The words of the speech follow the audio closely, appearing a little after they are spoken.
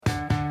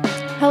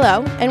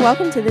Hello, and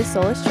welcome to the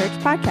Soulish Church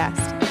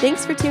podcast.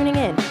 Thanks for tuning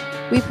in.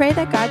 We pray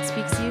that God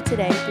speaks to you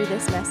today through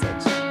this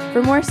message.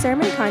 For more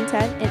sermon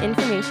content and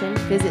information,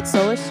 visit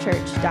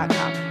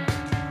soulishchurch.com.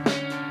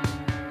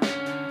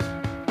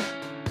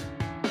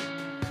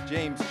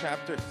 James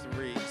chapter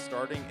 3,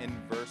 starting in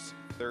verse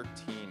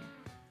 13.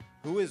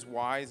 Who is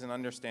wise and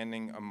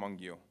understanding among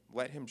you?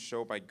 Let him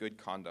show by good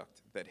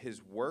conduct that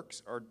his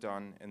works are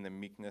done in the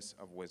meekness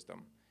of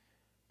wisdom.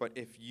 But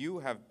if you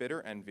have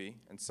bitter envy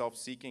and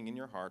self-seeking in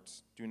your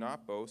hearts, do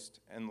not boast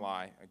and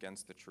lie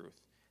against the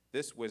truth.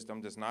 This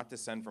wisdom does not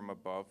descend from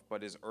above,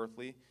 but is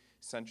earthly,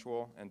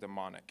 sensual, and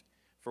demonic.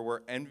 For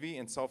where envy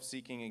and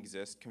self-seeking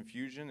exist,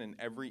 confusion and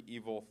every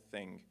evil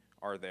thing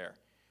are there.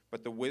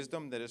 But the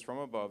wisdom that is from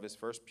above is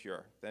first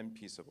pure, then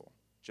peaceable,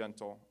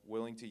 gentle,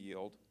 willing to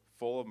yield,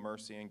 full of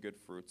mercy and good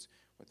fruits,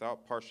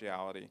 without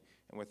partiality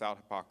and without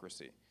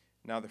hypocrisy.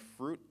 Now the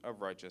fruit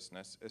of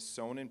righteousness is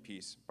sown in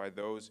peace by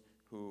those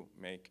who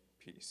make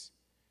peace.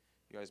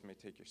 You guys may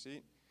take your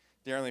seat.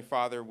 Dear Heavenly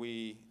Father,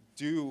 we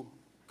do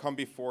come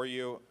before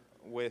you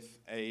with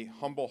a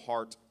humble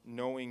heart,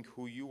 knowing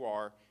who you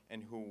are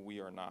and who we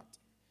are not.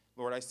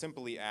 Lord, I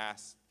simply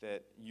ask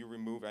that you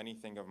remove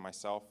anything of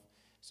myself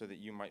so that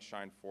you might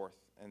shine forth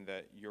and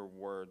that your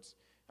words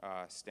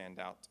stand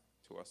out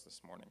to us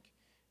this morning.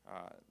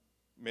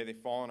 May they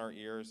fall on our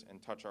ears and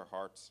touch our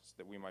hearts so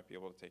that we might be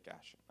able to take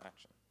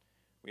action.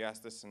 We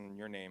ask this in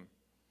your name.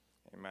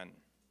 Amen.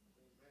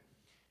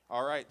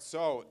 All right,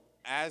 so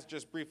as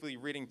just briefly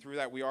reading through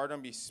that, we are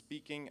going to be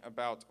speaking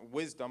about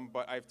wisdom,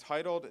 but I've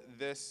titled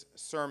this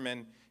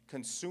sermon,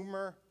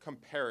 Consumer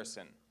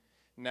Comparison.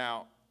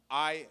 Now,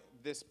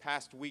 this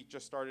past week,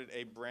 just started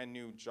a brand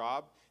new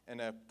job in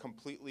a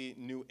completely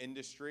new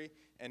industry,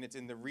 and it's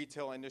in the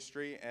retail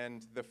industry,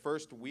 and the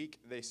first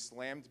week, they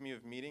slammed me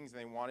with meetings, and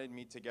they wanted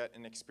me to get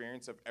an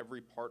experience of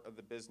every part of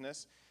the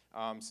business,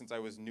 since I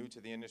was new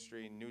to the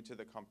industry, new to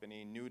the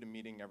company, new to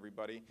meeting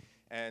everybody.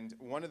 And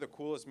one of the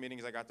coolest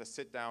meetings I got to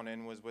sit down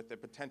in was with a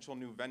potential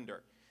new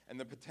vendor. And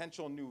the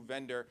potential new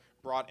vendor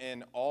brought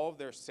in all of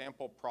their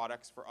sample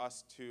products for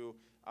us to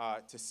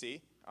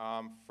see,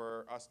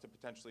 for us to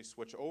potentially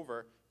switch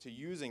over to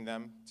using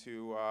them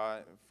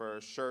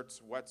for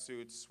shirts,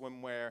 wetsuits,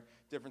 swimwear,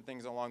 different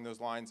things along those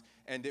lines.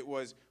 And it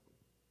was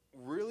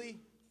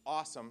really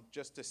awesome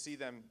just to see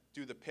them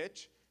do the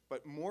pitch,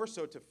 but more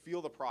so to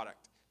feel the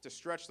product, to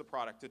stretch the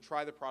product, to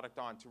try the product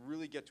on, to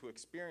really get to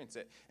experience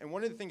it. And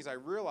one of the things I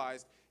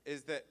realized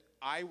is that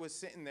I was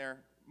sitting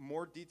there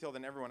more detailed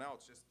than everyone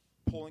else, just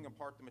pulling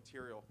apart the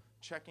material,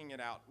 checking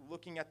it out,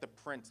 looking at the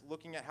print,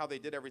 looking at how they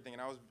did everything.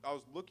 And I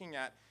was looking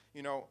at,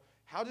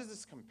 how does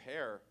this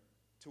compare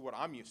to what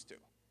I'm used to?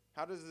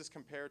 How does this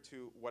compare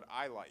to what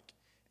I like?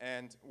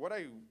 And what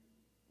I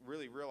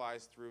really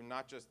realized through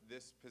not just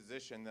this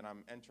position that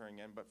I'm entering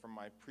in, but from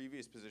my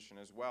previous position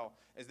as well,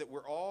 is that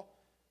we're all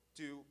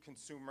do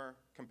consumer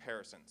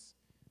comparisons.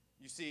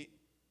 You see,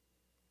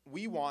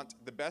 we want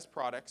the best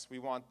products, we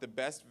want the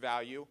best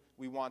value,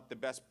 we want the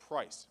best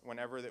price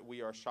whenever that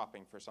we are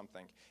shopping for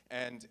something.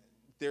 And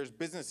there's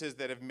businesses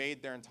that have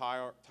made their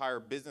entire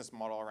business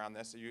model around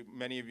this.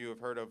 Many of you have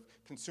heard of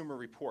Consumer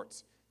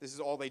Reports. This is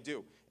all they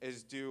do,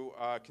 is do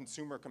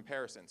consumer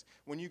comparisons.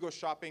 When you go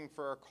shopping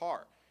for a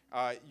car,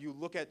 you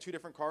look at two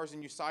different cars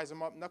and you size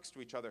them up next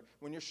to each other.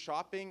 When you're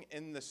shopping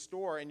in the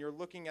store and you're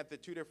looking at the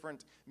two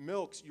different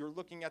milks, you're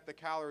looking at the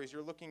calories,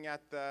 you're looking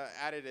at the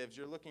additives,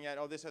 you're looking at,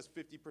 this has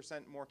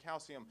 50% more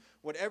calcium.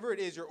 Whatever it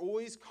is, you're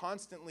always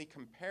constantly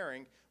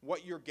comparing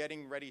what you're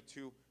getting ready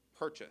to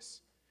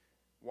purchase.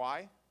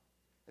 Why?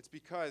 It's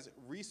because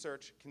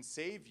research can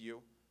save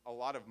you a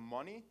lot of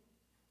money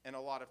and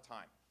a lot of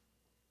time.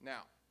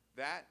 Now,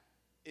 that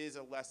is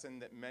a lesson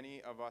that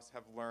many of us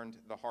have learned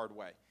the hard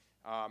way.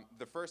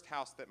 The first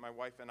house that my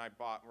wife and I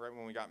bought right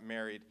when we got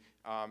married,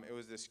 it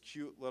was this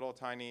cute little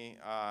tiny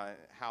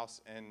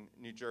house in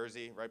New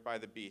Jersey right by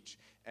the beach.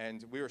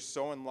 And we were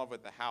so in love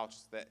with the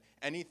house that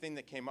anything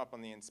that came up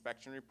on the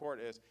inspection report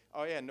is,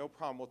 oh yeah, no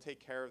problem, we'll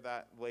take care of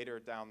that later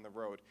down the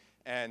road.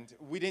 And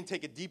we didn't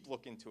take a deep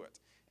look into it.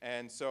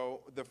 And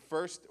so the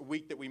first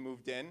week that we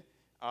moved in,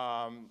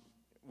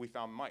 we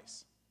found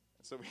mice.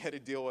 So we had to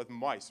deal with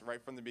mice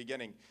right from the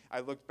beginning. I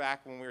looked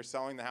back when we were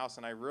selling the house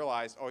and I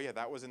realized, oh yeah,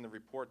 that was in the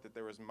report that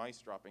there was mice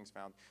droppings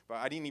found. But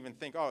I didn't even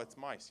think, it's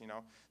mice,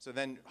 So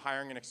then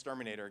hiring an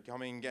exterminator,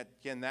 coming and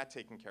getting that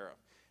taken care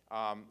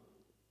of.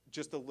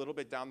 Just a little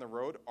bit down the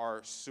road,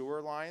 our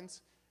sewer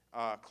lines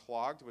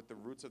clogged with the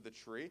roots of the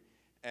tree,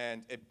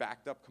 and it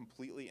backed up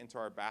completely into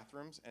our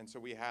bathrooms. And so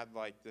we had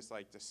this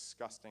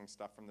disgusting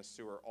stuff from the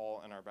sewer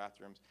all in our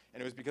bathrooms.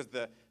 And it was because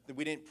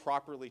we didn't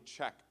properly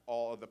check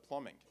all of the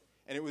plumbing.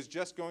 And it was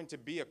just going to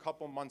be a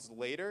couple months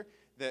later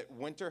that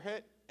winter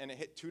hit, and it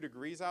hit 2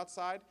 degrees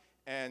outside,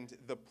 and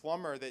the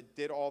plumber that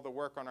did all the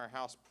work on our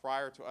house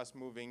prior to us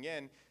moving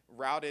in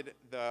routed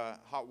the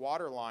hot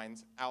water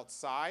lines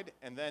outside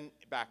and then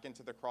back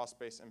into the crawl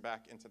space and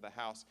back into the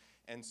house.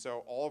 And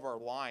so all of our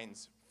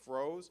lines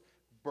froze,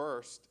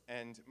 burst,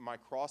 and my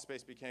crawl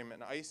space became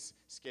an ice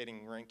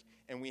skating rink,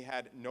 and we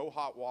had no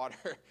hot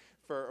water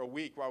for a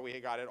week while we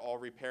got it all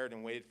repaired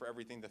and waited for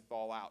everything to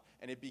thaw out.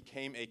 And it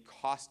became a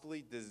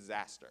costly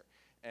disaster.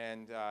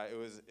 And it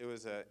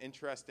was an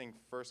interesting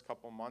first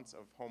couple months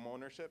of home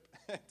ownership.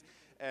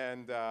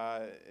 And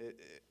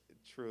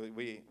truly,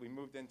 we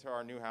moved into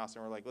our new house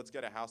and we're like, let's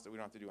get a house that we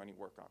don't have to do any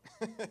work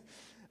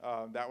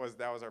on. That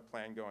was our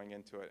plan going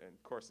into it. And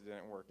of course, it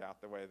didn't work out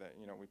the way that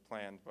we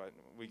planned, but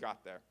we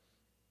got there.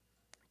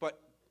 But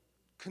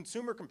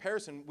consumer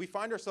comparison, we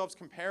find ourselves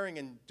comparing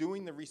and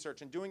doing the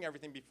research and doing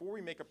everything before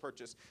we make a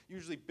purchase,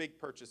 usually big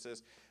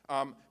purchases.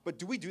 But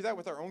do we do that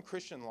with our own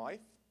Christian life?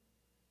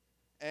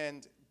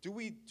 And do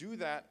we do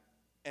that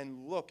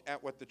and look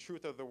at what the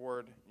truth of the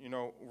word,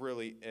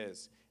 really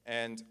is?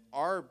 And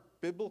our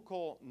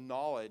biblical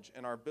knowledge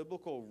and our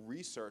biblical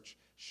research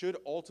should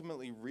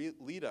ultimately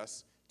lead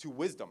us to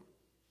wisdom.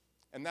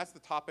 And that's the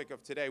topic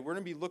of today. We're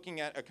going to be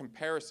looking at a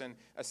comparison,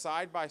 a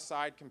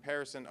side-by-side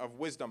comparison of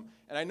wisdom.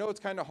 And I know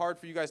it's kind of hard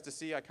for you guys to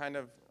see.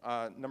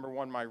 Number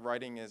one, my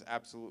writing is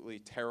absolutely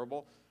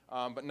terrible.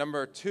 But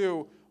number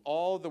two,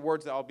 all the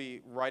words that I'll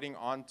be writing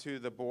onto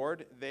the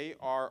board, they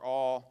are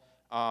all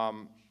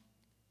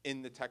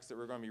in the text that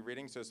we're going to be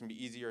reading. So it's going to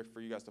be easier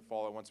for you guys to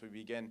follow once we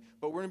begin.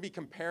 But we're going to be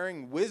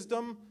comparing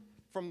wisdom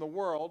from the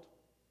world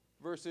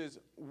versus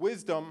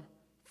wisdom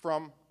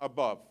from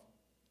above.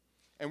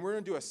 And we're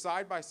going to do a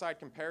side-by-side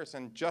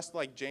comparison, just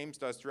like James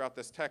does throughout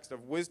this text,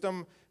 of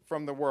wisdom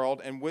from the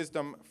world and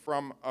wisdom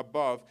from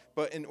above.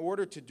 But in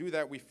order to do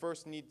that, we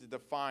first need to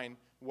define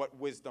what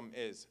wisdom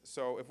is.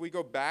 So if we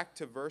go back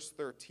to verse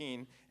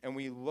 13 and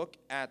we look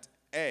at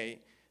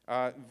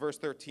verse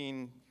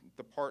 13,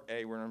 the part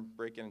A, we're going to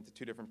break it into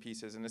two different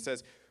pieces. And it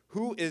says,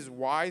 who is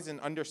wise and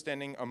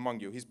understanding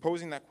among you? He's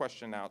posing that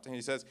question out. And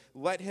he says,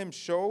 let him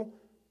show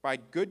by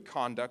good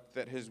conduct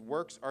that his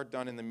works are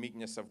done in the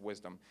meekness of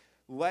wisdom.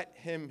 Let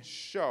him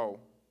show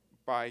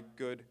by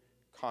good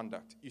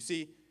conduct. You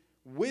see,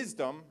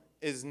 wisdom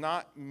is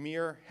not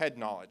mere head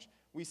knowledge.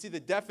 We see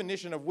the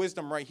definition of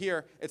wisdom right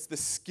here. It's the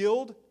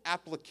skilled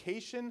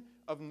application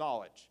of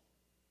knowledge.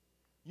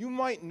 You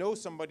might know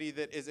somebody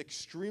that is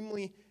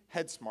extremely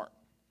head smart,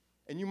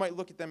 and you might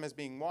look at them as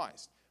being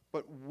wise.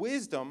 But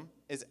wisdom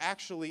is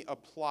actually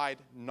applied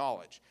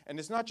knowledge. And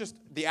it's not just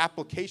the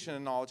application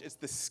of knowledge, it's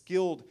the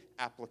skilled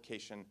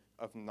application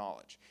of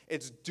knowledge.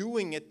 It's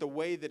doing it the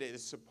way that it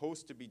is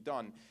supposed to be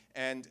done.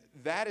 And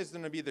that is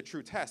going to be the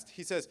true test.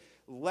 He says,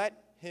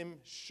 let him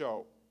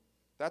show.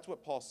 That's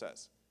what Paul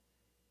says.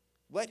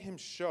 Let him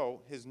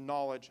show his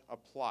knowledge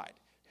applied.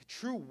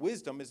 True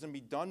wisdom is going to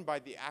be done by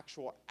the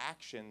actual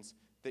actions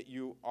that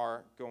you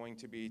are going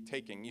to be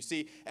taking. You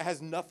see, it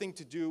has nothing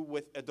to do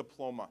with a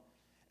diploma.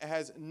 It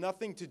has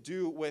nothing to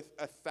do with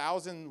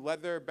 1,000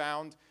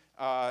 leather-bound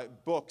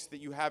books that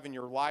you have in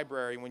your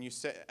library when you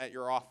sit at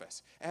your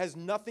office. It has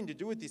nothing to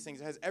do with these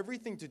things. It has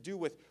everything to do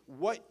with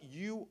what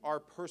you are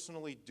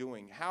personally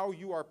doing, how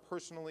you are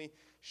personally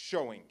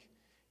showing.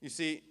 You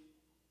see,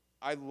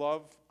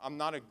 I'm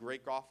not a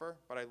great golfer,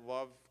 but I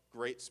love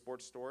great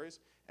sports stories.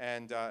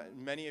 And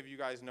many of you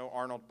guys know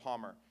Arnold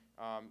Palmer,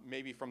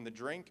 maybe from The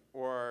Drink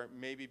or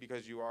maybe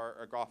because you are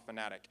a golf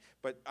fanatic.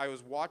 But I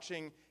was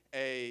watching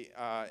a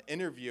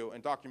interview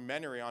and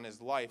documentary on his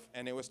life,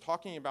 and it was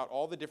talking about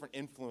all the different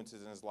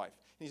influences in his life.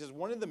 And he says,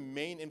 one of the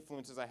main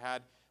influences I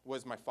had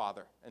was my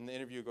father. And the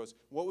interview goes,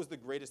 what was the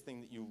greatest thing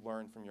that you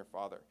learned from your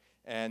father?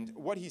 And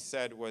what he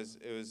said was,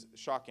 it was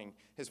shocking.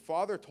 His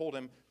father told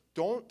him,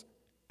 don't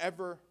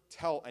ever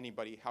tell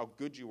anybody how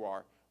good you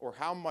are or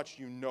how much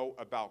you know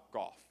about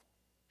golf.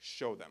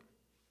 Show them.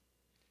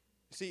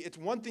 See, it's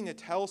one thing to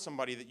tell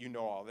somebody that you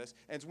know all this,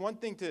 and it's one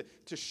thing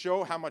to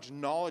show how much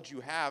knowledge you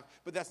have,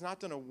 but that's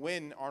not going to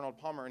win Arnold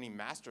Palmer any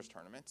Masters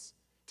tournaments.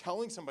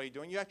 Telling somebody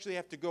you actually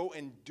have to go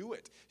and do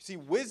it. See,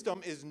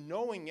 wisdom is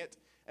knowing it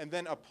and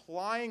then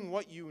applying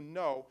what you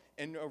know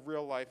in a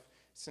real-life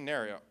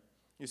scenario.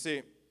 You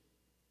see,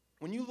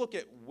 when you look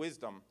at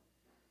wisdom,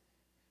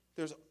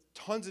 there's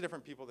tons of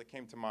different people that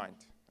came to mind.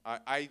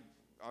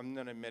 I'm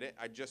going to admit it,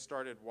 I just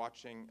started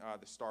watching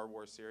the Star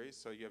Wars series,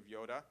 so you have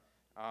Yoda.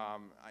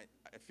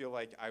 I feel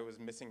like I was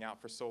missing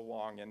out for so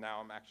long, and now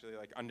I'm actually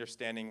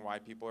understanding why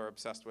people are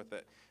obsessed with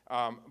it.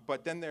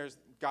 But then there's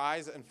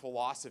guys in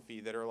philosophy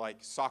that are like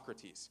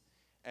Socrates.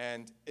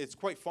 And it's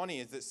quite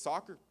funny is that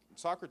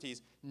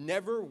Socrates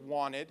never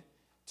wanted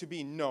to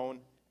be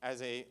known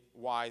as a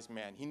wise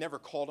man. He never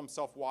called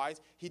himself wise.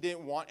 He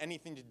didn't want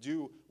anything to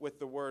do with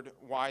the word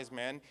wise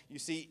man. You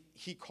see,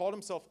 he called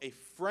himself a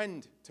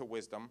friend to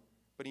wisdom,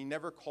 but he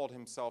never called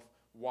himself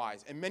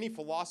wise. And many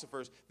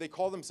philosophers, they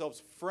call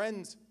themselves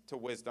friends to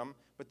wisdom,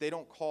 but they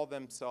don't call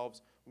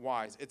themselves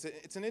wise.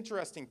 It's an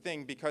interesting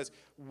thing because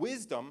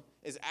wisdom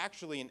is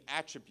actually an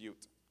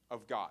attribute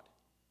of God.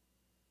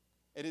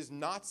 It is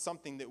not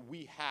something that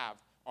we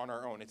have on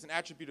our own. It's an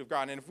attribute of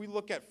God. And if we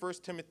look at 1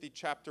 Timothy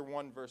chapter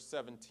 1, verse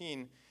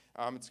 17,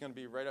 it's going to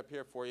be right up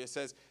here for you. It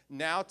says,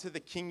 now to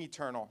the King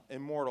eternal,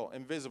 immortal,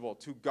 invisible,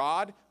 to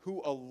God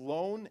who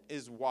alone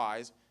is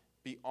wise,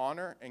 be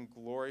honor and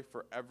glory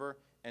forever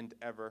and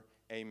ever.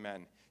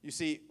 Amen. You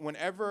see,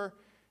 whenever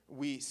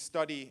we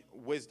study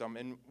wisdom,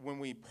 and when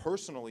we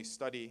personally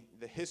study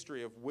the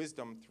history of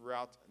wisdom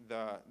throughout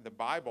the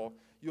Bible,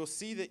 you'll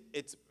see that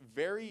it's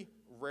very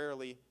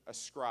rarely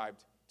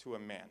ascribed to a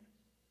man.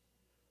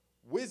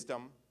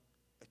 Wisdom,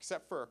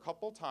 except for a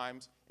couple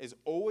times, is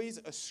always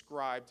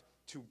ascribed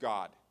to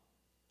God.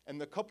 And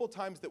the couple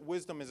times that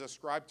wisdom is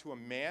ascribed to a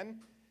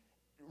man,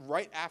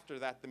 right after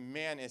that, the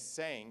man is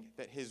saying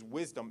that his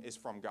wisdom is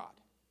from God.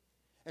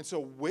 And so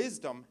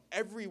wisdom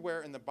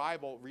everywhere in the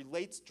Bible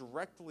relates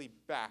directly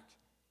back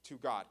to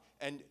God.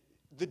 And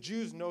the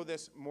Jews know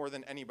this more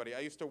than anybody.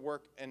 I used to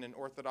work in an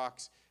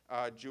Orthodox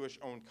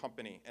Jewish-owned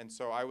company, and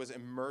so I was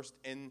immersed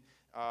in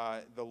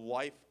the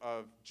life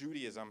of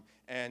Judaism,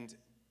 and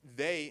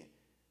they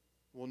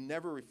will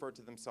never refer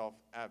to themselves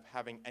as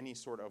having any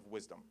sort of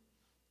wisdom,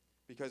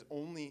 because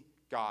only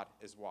God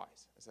is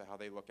wise. Is how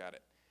they look at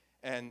it.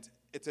 And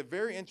it's a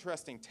very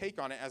interesting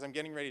take on it as I'm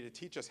getting ready to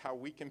teach us how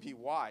we can be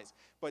wise.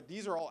 But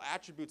these are all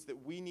attributes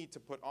that we need to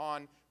put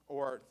on,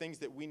 or things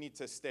that we need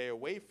to stay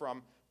away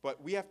from.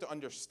 But we have to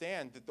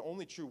understand that the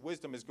only true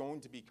wisdom is going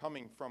to be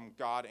coming from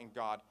God and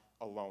God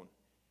alone.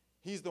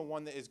 He's the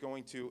one that is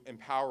going to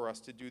empower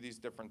us to do these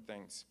different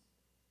things.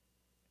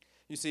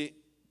 You see,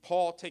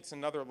 Paul takes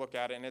another look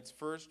at it, and it's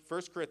 1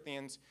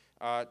 Corinthians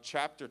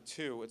chapter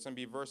 2. It's going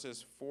to be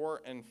verses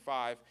 4 and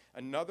 5,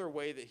 another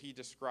way that he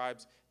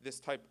describes this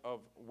type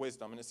of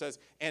wisdom. And it says,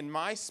 "And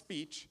my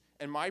speech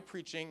and my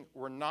preaching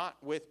were not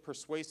with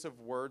persuasive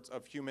words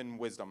of human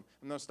wisdom."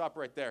 I'm going to stop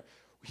right there.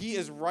 He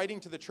is writing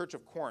to the church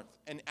of Corinth,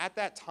 and at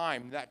that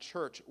time, that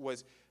church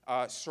was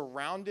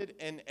surrounded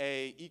in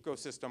a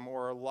ecosystem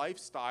or a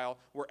lifestyle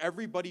where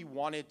everybody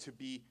wanted to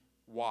be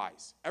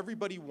wise.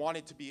 Everybody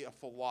wanted to be a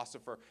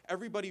philosopher.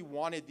 Everybody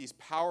wanted these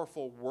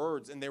powerful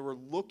words, and they were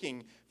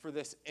looking for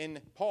this in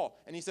Paul.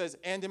 And he says,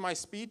 "And in my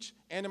speech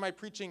and in my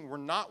preaching were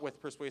not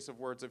with persuasive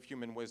words of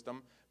human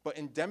wisdom, but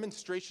in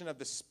demonstration of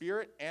the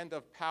Spirit and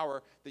of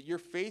power, that your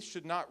faith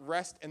should not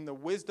rest in the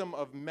wisdom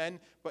of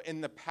men, but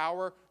in the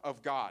power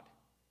of God."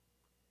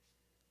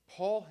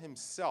 Paul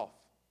himself,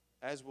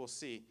 as we'll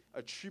see,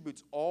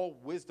 attributes all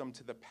wisdom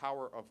to the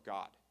power of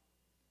God.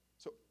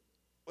 So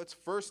let's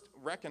first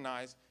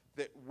recognize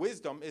that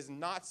wisdom is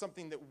not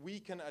something that we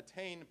can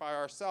attain by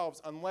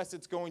ourselves unless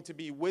it's going to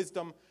be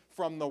wisdom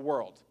from the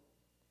world.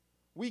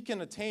 We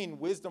can attain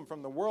wisdom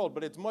from the world,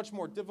 but it's much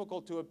more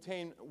difficult to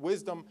obtain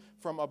wisdom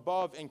from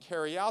above and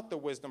carry out the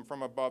wisdom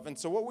from above. And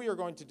so what we are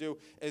going to do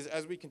is,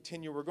 as we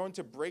continue, we're going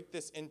to break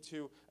this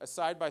into a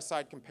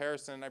side-by-side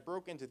comparison. And I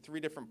broke into 3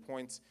 different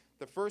points.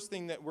 The first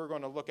thing that we're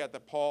going to look at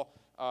that Paul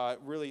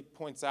really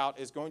points out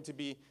is going to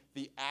be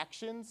the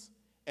actions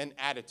and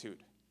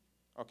attitude.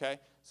 Okay?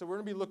 So we're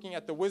going to be looking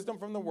at the wisdom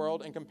from the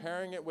world and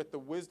comparing it with the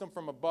wisdom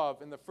from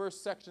above. And the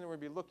first section that we're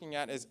going to be looking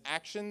at is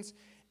actions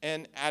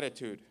and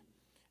attitude.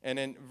 And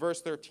in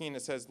verse 13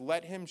 it says,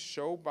 "Let him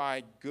show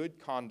by good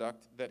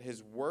conduct that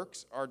his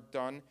works are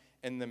done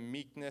in the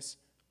meekness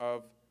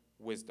of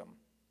wisdom."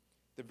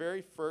 The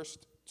very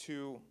first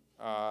 2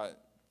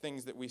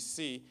 things that we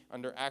see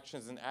under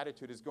actions and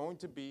attitude is going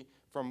to be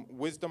from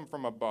wisdom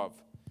from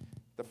above.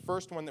 The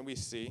first one that we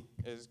see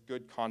is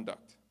good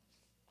conduct.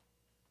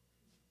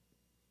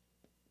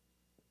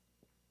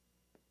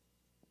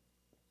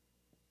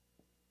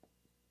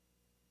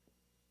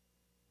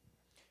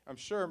 I'm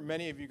sure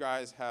many of you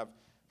guys have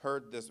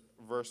heard this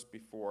verse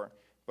before,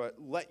 but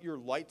let your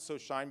light so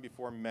shine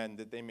before men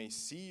that they may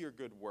see your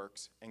good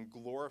works and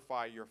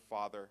glorify your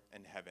Father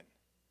in heaven.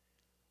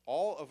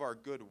 All of our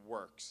good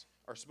works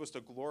are supposed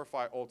to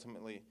glorify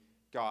ultimately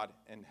God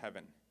in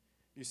heaven.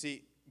 You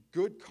see,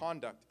 good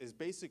conduct is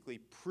basically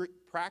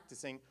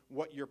practicing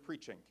what you're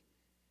preaching.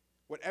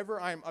 Whatever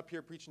I'm up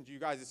here preaching to you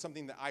guys is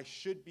something that I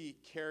should be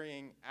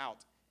carrying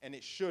out, and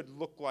it should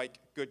look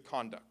like good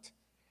conduct.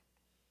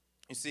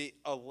 You see,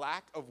 a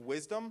lack of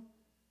wisdom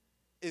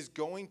is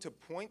going to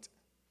point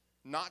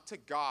not to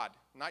God,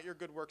 not your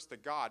good works to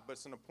God, but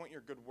it's going to point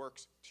your good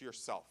works to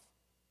yourself.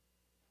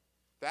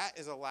 That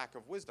is a lack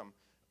of wisdom.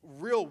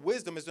 Real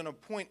wisdom is going to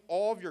point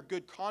all of your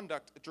good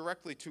conduct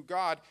directly to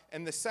God.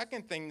 And the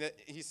second thing that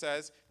he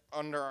says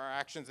under our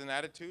actions and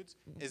attitudes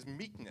is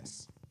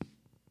meekness.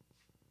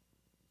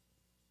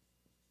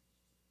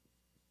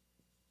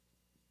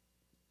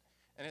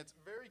 And it's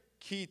very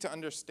key to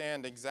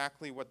understand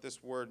exactly what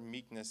this word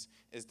meekness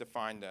is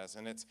defined as.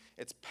 And it's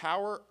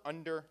power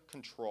under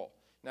control.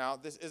 Now,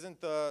 this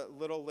isn't the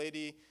little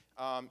lady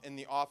in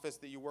the office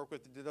that you work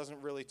with that doesn't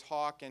really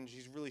talk and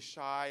she's really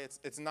shy.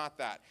 It's not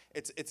that.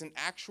 It's an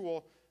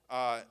actual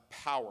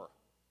power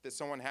that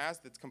someone has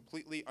that's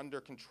completely under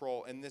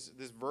control. And this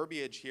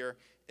verbiage here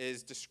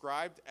is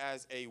described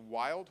as a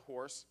wild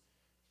horse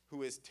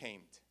who is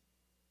tamed.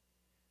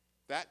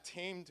 That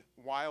tamed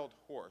wild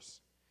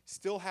horse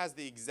still has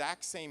the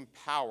exact same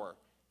power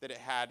that it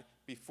had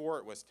before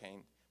it was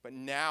tamed, but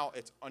now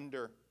it's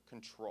under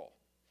control.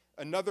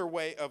 Another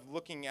way of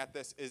looking at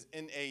this is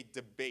in a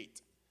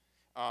debate.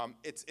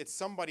 It's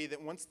somebody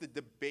that once the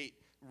debate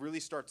really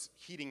starts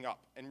heating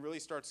up and really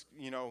starts,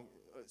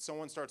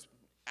 someone starts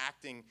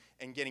acting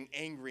and getting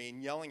angry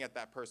and yelling at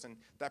that person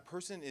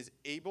is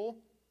able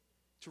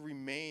to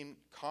remain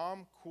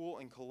calm, cool,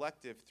 and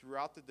collective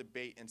throughout the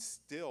debate and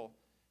still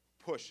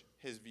push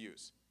his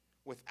views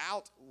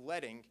without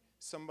letting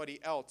somebody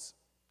else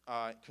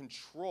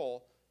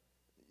control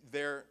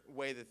their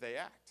way that they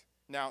act.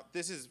 Now,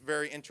 this is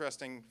very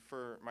interesting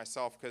for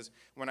myself because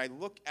when I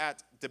look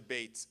at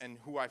debates and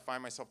who I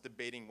find myself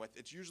debating with,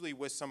 it's usually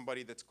with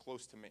somebody that's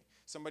close to me,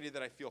 somebody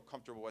that I feel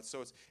comfortable with.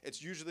 So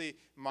it's usually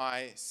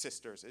my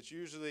sisters. It's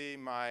usually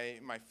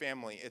my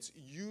family. It's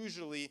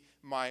usually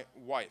my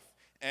wife.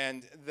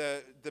 And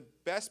the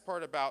best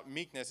part about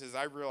meekness is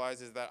I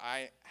realize is that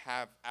I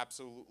have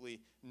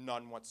absolutely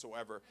none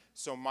whatsoever.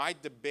 So my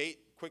debate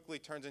quickly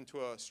turns into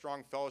a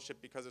strong fellowship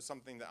because of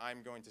something that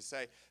I'm going to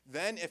say.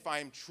 Then if I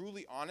am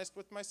truly honest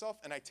with myself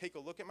and I take a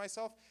look at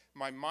myself,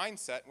 my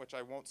mindset, which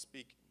I won't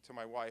speak to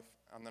my wife,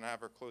 I'm going to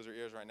have her close her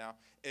ears right now,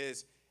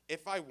 is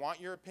if I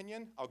want your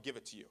opinion, I'll give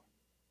it to you.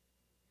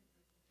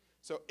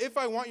 So if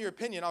I want your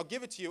opinion, I'll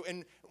give it to you.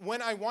 And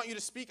when I want you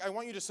to speak, I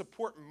want you to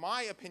support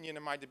my opinion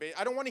in my debate.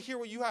 I don't want to hear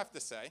what you have to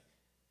say.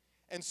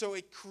 And so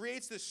it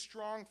creates this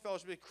strong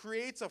fellowship. It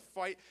creates a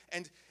fight.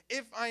 And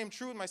if I am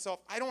true with myself,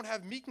 I don't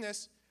have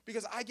meekness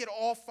because I get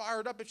all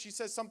fired up if she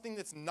says something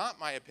that's not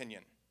my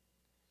opinion.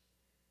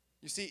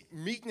 You see,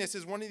 meekness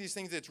is one of these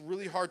things that's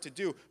really hard to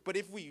do. But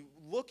if we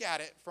look at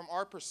it from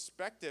our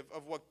perspective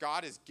of what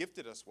God has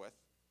gifted us with,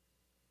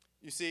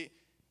 you see,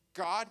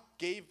 God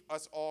gave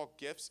us all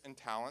gifts and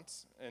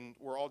talents, and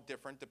we're all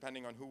different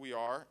depending on who we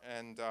are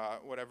and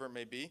whatever it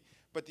may be.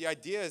 But the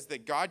idea is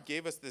that God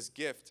gave us this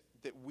gift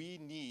that we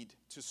need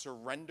to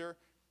surrender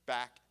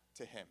back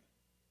to him.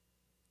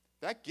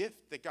 That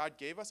gift that God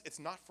gave us, it's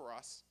not for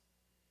us.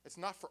 It's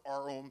not for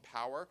our own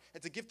power.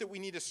 It's a gift that we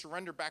need to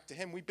surrender back to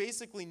him. We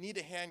basically need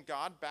to hand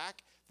God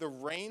back the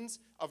reins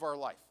of our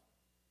life.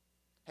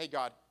 Hey,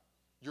 God,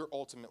 you're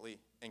ultimately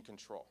in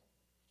control.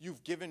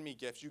 You've given me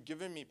gifts. You've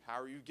given me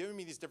power. You've given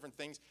me these different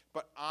things.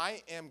 But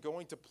I am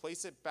going to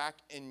place it back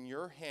in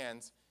your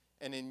hands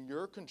and in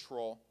your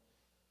control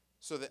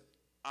so that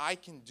I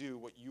can do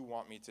what you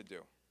want me to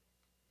do.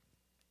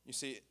 You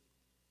see,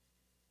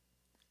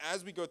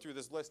 as we go through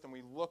this list and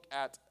we look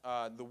at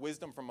the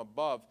wisdom from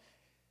above,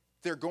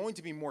 they're going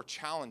to be more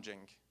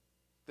challenging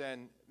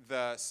than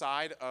the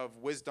side of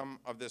wisdom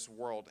of this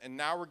world. And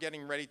now we're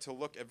getting ready to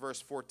look at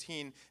verse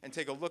 14 and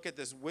take a look at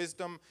this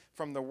wisdom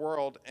from the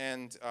world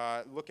and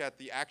look at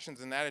the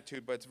actions and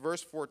attitude. But it's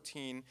verse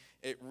 14,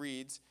 it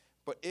reads,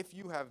 "But if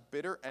you have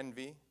bitter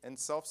envy and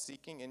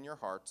self-seeking in your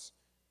hearts,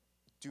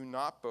 do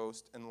not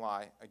boast and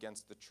lie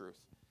against the truth."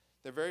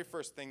 The very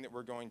first thing that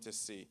we're going to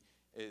see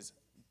is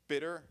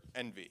bitter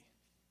envy.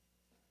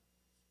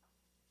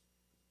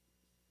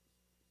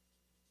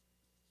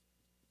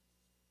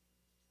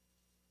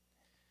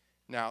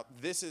 Now,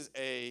 this is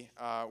a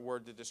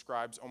word that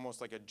describes almost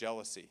like a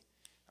jealousy.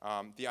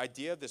 The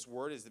idea of this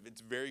word is that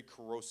it's very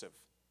corrosive.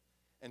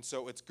 And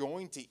so it's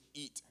going to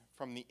eat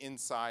from the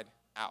inside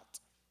out.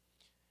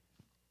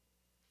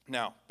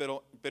 Now,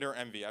 bitter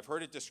envy. I've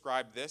heard it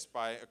described this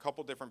by a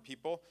couple different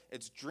people.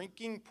 It's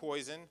drinking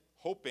poison,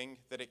 hoping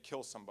that it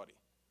kills somebody.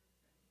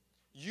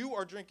 You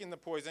are drinking the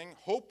poison,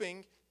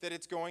 hoping that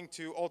it's going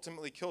to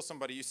ultimately kill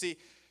somebody. You see,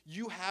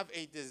 you have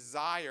a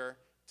desire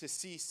to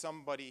see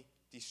somebody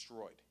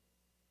destroyed.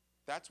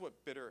 That's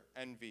what bitter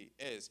envy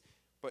is.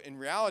 But in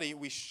reality,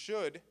 we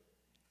should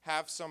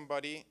have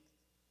somebody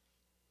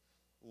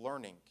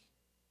learning.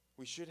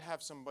 We should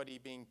have somebody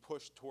being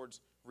pushed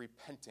towards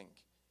repenting.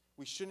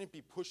 We shouldn't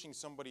be pushing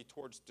somebody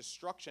towards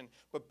destruction.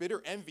 But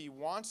bitter envy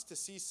wants to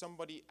see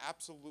somebody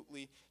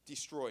absolutely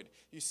destroyed.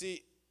 You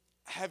see,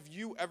 have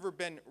you ever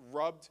been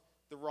rubbed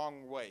the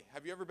wrong way?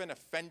 Have you ever been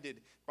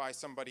offended by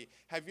somebody?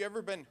 Have you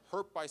ever been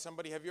hurt by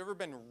somebody? Have you ever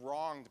been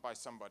wronged by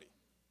somebody?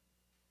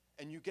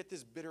 And you get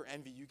this bitter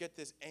envy, you get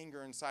this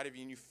anger inside of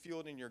you, and you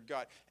feel it in your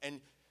gut.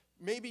 And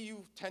maybe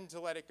you tend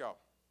to let it go,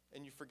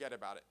 and you forget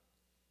about it.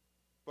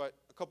 But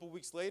a couple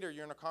weeks later,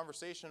 you're in a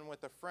conversation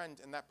with a friend,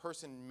 and that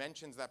person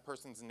mentions that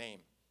person's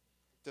name.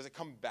 Does it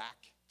come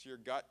back to your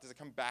gut? Does it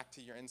come back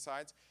to your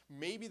insides?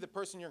 Maybe the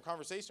person you're in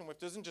conversation with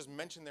doesn't just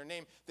mention their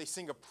name, they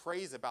sing a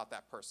praise about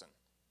that person.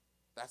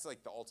 That's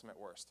like the ultimate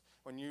worst.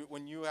 When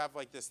you have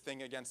like this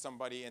thing against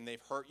somebody and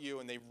they've hurt you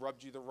and they've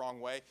rubbed you the wrong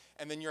way,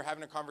 and then you're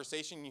having a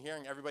conversation and you're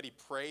hearing everybody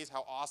praise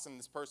how awesome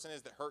this person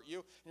is that hurt you,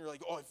 and you're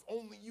like, oh, if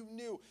only you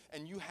knew.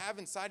 And you have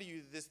inside of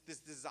you this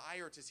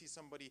desire to see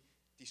somebody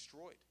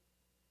destroyed.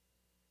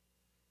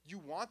 You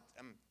want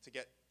them to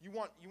get, you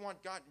want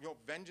God,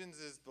 vengeance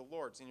is the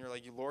Lord's. And you're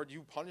like, Lord,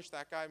 you punish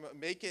that guy,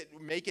 make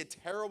it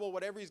terrible,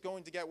 whatever he's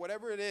going to get,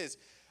 whatever it is,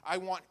 I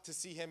want to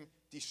see him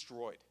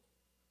destroyed.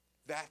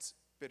 That's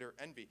bitter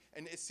envy.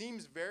 And it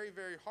seems very,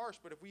 very harsh,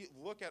 but if we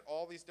look at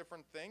all these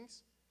different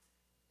things,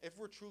 if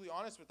we're truly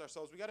honest with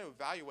ourselves, we got to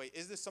evaluate,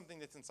 is this something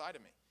that's inside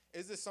of me?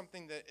 Is this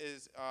something that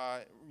is,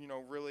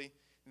 really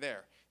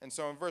there? And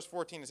so in verse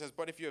 14, it says,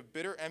 but if you have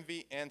bitter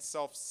envy and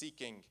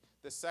self-seeking.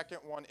 The second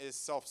one is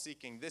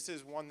self-seeking. This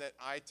is one that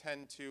I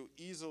tend to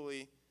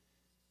easily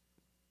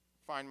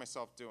find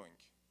myself doing.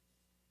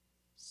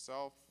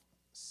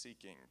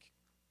 Self-seeking.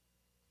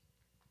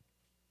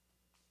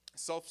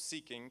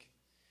 Self-seeking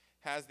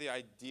has the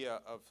idea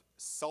of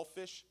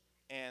selfish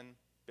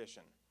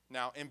ambition.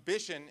 Now,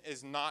 ambition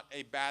is not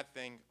a bad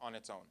thing on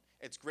its own.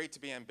 It's great to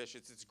be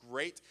ambitious. It's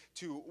great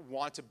to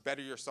want to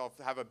better yourself,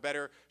 to have a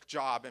better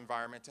job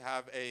environment, to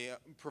have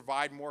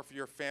provide more for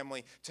your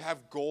family, to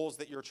have goals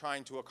that you're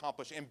trying to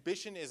accomplish.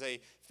 Ambition is a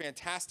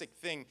fantastic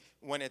thing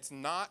when it's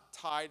not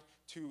tied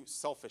to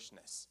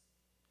selfishness,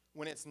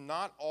 when it's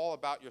not all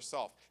about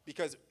yourself.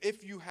 Because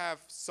if you have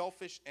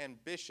selfish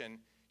ambition,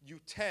 you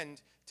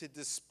tend to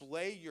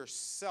display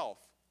yourself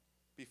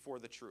before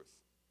the truth.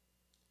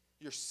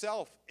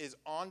 Yourself is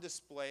on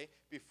display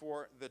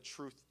before the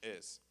truth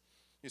is.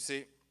 You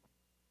see,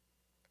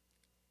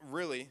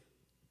 really,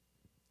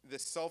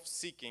 this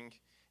self-seeking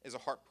is a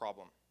heart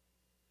problem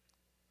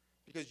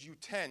because you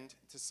tend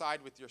to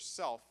side with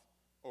yourself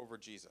over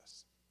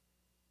Jesus.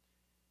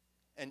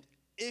 And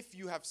if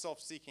you have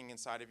self-seeking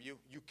inside of you,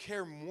 you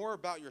care more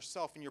about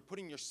yourself and you're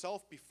putting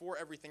yourself before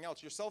everything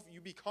else.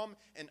 You become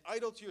an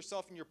idol to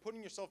yourself and you're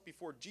putting yourself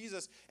before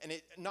Jesus, and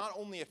it not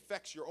only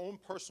affects your own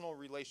personal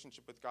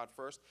relationship with God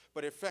first,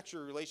 but it affects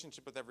your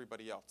relationship with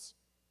everybody else.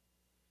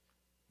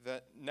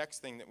 The next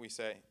thing that we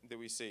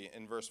see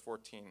in verse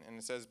 14, and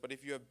it says, "But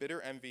if you have bitter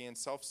envy and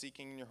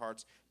self-seeking in your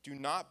hearts, do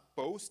not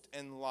boast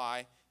and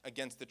lie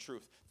against the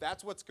truth."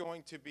 That's what's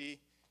going to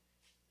be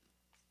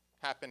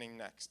happening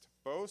next.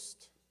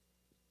 Boast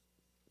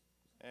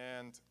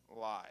and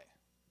lie.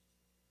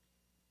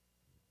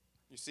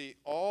 You see,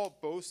 all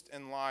boast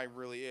and lie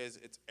really is,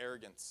 it's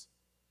arrogance,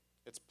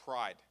 it's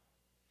pride,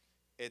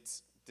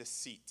 it's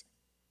deceit.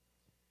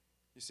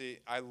 You see,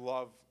 I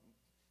love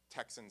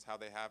Texans, how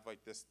they have like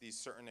these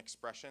certain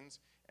expressions,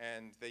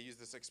 and they use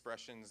this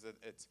expressions that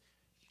it's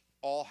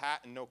all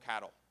hat and no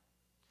cattle.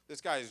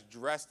 This guy is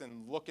dressed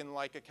and looking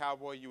like a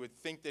cowboy. You would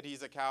think that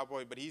he's a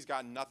cowboy, but he's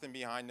got nothing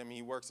behind him.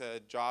 He works at a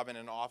job in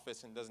an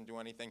office and doesn't do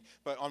anything.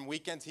 But on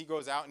weekends, he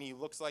goes out and he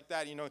looks like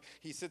that.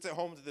 He sits at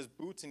home with his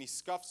boots and he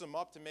scuffs them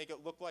up to make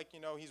it look like,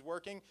 he's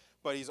working.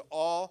 But he's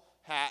all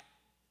hat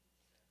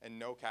and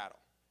no cattle.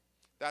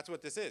 That's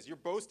what this is. You're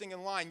boasting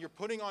and lying. You're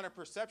putting on a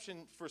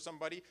perception for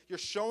somebody. You're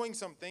showing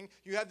something.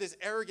 You have this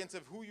arrogance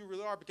of who you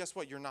really are. But guess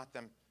what? You're not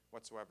them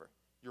whatsoever.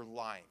 You're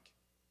lying.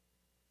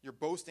 You're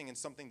boasting in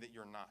something that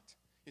you're not.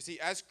 You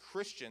see, as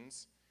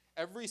Christians,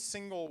 every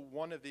single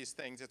one of these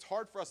things, it's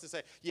hard for us to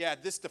say, yeah,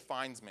 this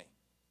defines me,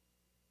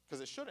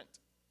 because it shouldn't.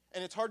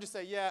 And it's hard to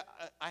say, yeah,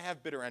 I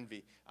have bitter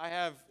envy. I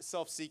have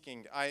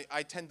self-seeking.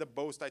 I tend to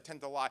boast. I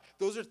tend to lie.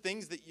 Those are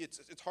things that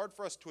it's hard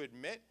for us to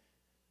admit.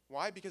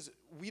 Why? Because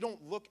we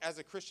don't look as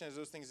a Christian as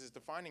those things as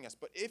defining us.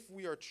 But if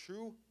we are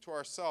true to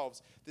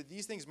ourselves, that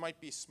these things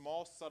might be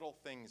small, subtle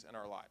things in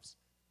our lives.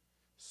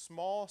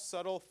 Small,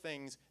 subtle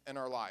things in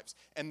our lives.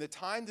 And the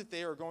time that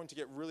they are going to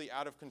get really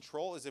out of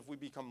control is if we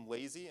become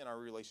lazy in our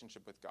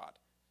relationship with God.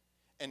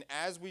 And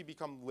as we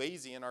become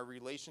lazy in our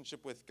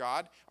relationship with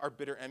God, our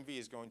bitter envy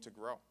is going to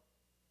grow.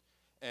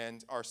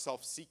 And our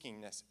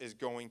self-seekingness is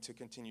going to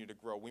continue to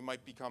grow. We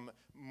might become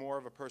more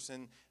of a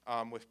person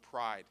with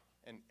pride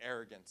and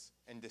arrogance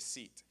and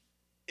deceit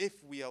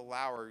if we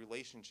allow our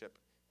relationship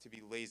to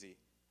be lazy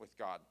with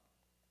God.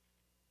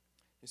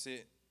 You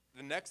see,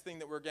 the next thing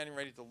that we're getting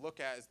ready to look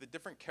at is the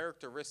different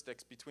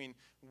characteristics between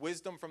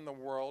wisdom from the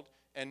world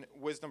and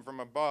wisdom from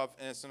above.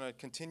 And it's going to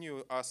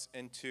continue us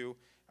into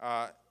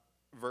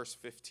verse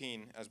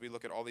 15 as we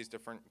look at all these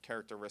different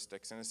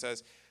characteristics. And it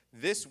says,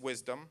 "This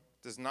wisdom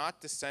does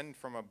not descend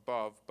from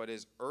above, but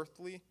is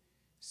earthly,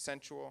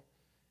 sensual,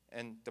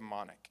 and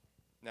demonic."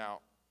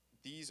 Now,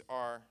 these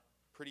are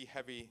pretty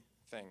heavy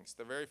things.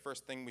 The very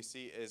first thing we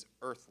see is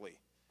earthly.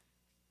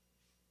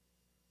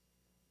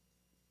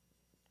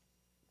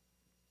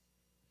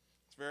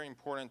 It's very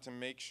important to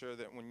make sure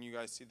that when you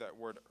guys see that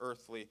word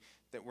earthly,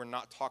 that we're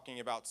not talking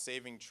about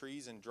saving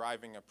trees and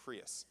driving a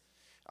Prius.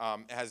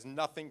 It has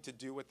nothing to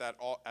do with that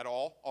at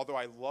all. Although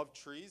I love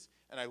trees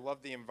and I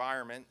love the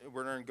environment,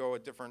 we're going to go a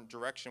different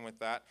direction with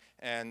that.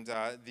 And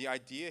the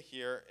idea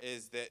here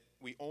is that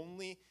we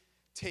only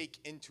take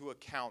into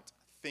account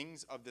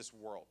things of this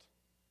world.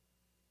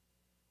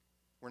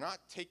 We're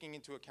not taking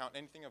into account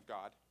anything of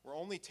God. We're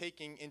only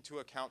taking into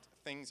account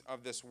things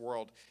of this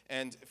world.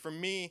 And for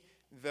me,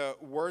 the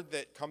word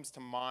that comes to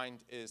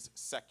mind is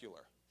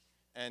secular.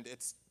 And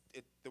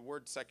the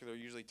word secular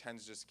usually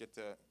tends to just get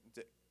to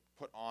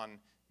put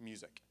on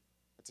music.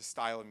 It's a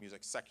style of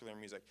music, secular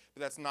music. But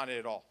that's not it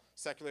at all.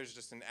 Secular is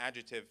just an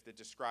adjective that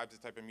describes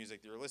the type of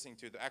music that you're listening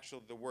to.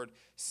 The word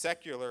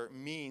secular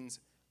means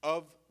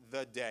of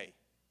the day.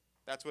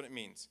 That's what it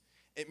means.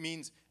 It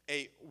means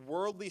a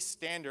worldly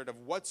standard of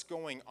what's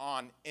going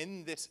on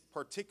in this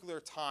particular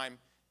time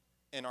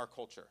in our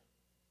culture.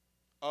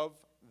 Of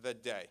the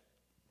day.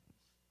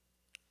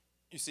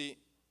 You see,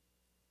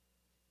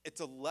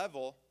 it's a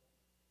level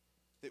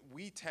that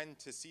we tend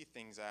to see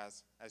things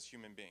as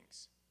human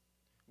beings.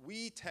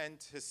 We tend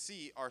to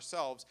see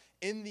ourselves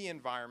in the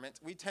environment.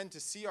 We tend to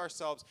see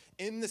ourselves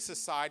in the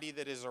society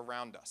that is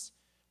around us.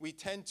 We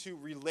tend to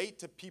relate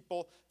to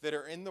people that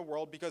are in the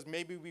world because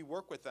maybe we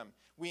work with them.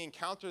 We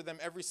encounter them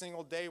every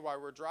single day while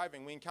we're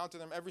driving. We encounter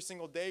them every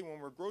single day when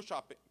we're grocery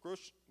shopping.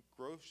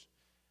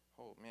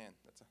 Oh, man,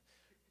 that's a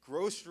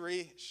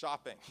grocery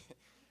shopping.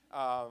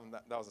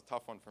 That was a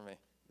tough one for me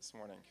this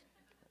morning.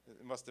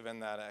 It must have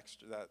been that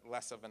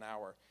less of an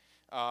hour.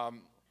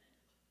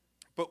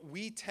 But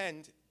we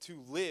tend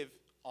to live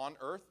on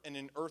earth in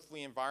an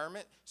earthly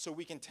environment, so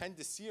we can tend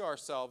to see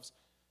ourselves,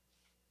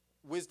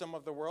 wisdom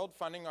of the world,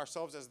 finding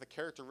ourselves as the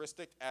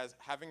characteristic as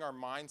having our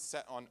minds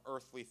set on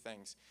earthly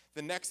things.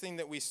 The next thing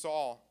that we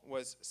saw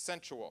was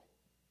sensual.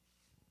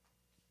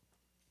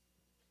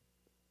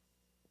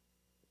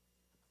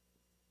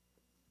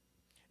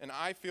 And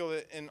I feel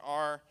that in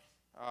our,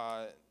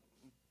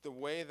 the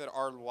way that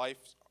our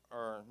lives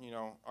are,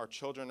 our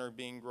children are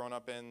being grown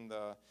up in,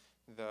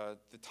 the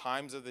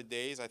times of the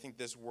days, I think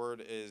this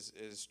word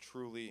is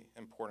truly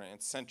important.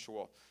 It's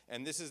sensual.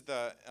 And this is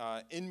the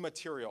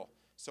immaterial.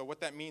 So what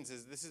that means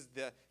is this is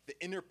the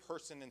inner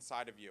person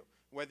inside of you.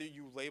 Whether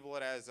you label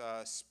it as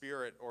a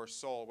spirit or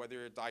soul, whether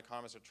you're a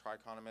dichotomist or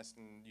trichotomist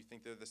and you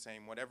think they're the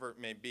same, whatever it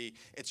may be,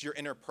 it's your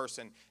inner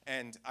person.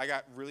 And I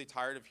got really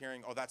tired of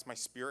hearing, oh, that's my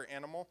spirit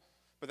animal.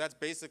 But that's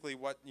basically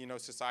what,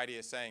 society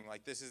is saying.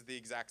 Like, this is the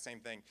exact same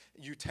thing.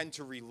 You tend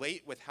to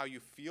relate with how you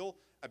feel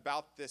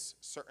about this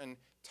certain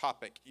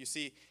topic. You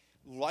see,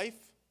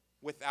 life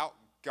without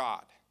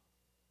God,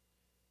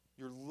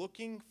 you're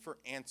looking for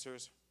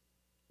answers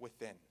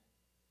within.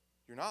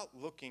 You're not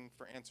looking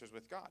for answers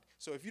with God.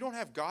 So if you don't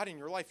have God in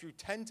your life, you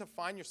tend to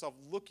find yourself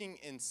looking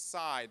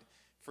inside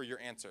for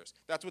your answers.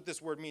 That's what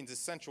this word means,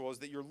 essential, is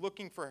that you're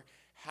looking for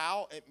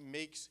how it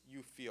makes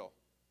you feel.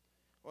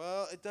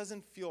 Well, it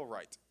doesn't feel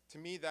right. To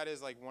me, that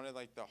is like one of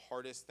the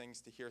hardest things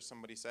to hear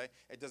somebody say.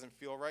 It doesn't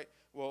feel right.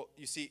 Well,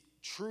 you see,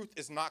 truth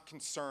is not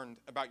concerned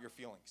about your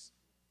feelings.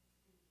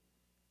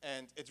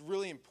 And it's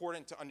really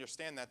important to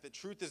understand that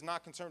truth is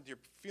not concerned with your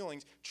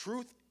feelings.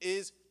 Truth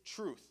is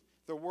truth.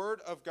 The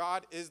word of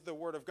God is the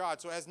word of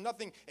God. So it has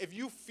nothing, if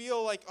you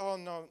feel like, oh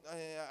no,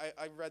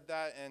 I read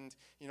that and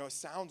it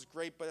sounds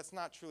great, but it's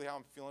not truly how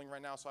I'm feeling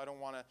right now, so I don't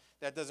want to,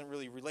 that doesn't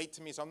really relate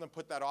to me, so I'm going to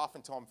put that off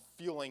until I'm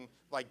feeling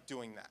like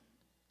doing that.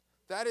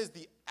 That is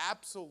the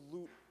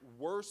absolute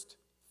worst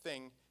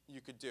thing you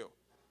could do,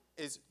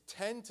 is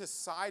tend to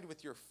side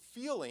with your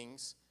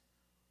feelings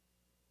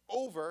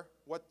over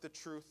what the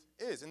truth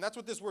is. And that's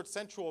what this word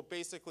sensual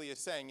basically is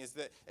saying, is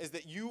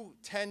that you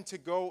tend to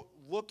go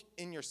look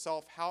in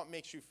yourself how it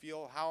makes you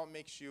feel, how it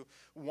makes you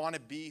want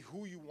to be,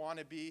 who you want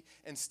to be,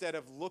 instead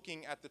of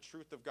looking at the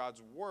truth of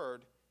God's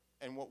word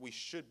and what we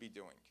should be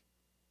doing.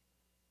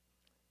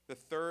 The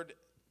third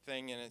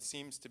thing, and it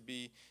seems to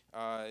be,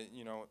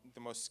 the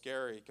most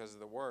scary because of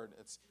the word,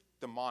 it's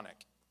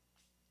demonic.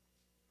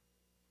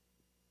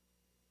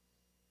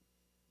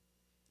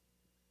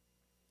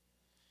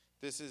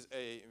 This is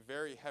a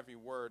very heavy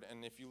word,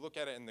 and if you look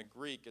at it in the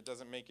Greek, it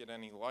doesn't make it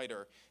any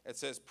lighter. It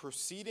says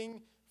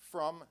proceeding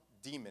from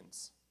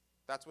demons.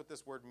 That's what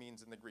this word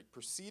means in the Greek,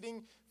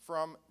 proceeding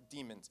from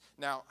demons.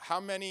 Now, how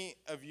many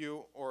of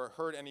you, or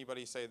heard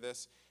anybody say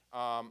this,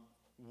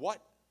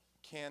 what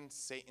can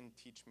Satan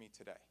teach me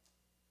today?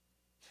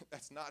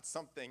 That's not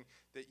something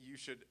that you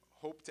should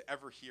hope to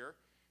ever hear.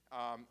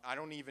 I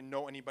don't even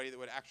know anybody that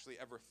would actually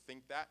ever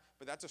think that,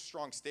 but that's a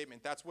strong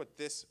statement. That's what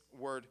this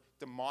word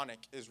demonic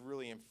is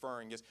really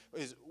inferring,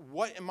 is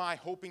what am I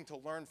hoping to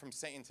learn from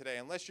Satan today?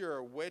 Unless you're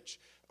a witch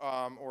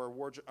or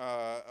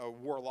a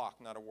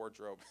warlock, not a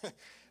wardrobe.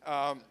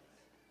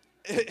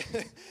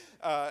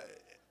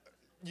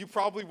 You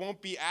probably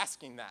won't be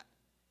asking that.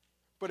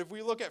 But if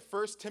we look at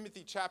 1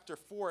 Timothy chapter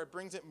 4, it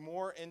brings it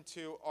more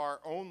into our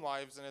own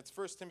lives, and it's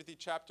 1 Timothy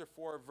chapter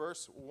 4,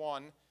 verse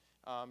 1.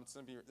 It's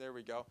going to be, there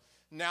we go.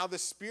 Now the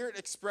Spirit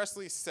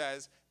expressly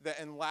says that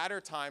in latter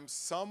times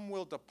some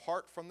will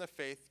depart from the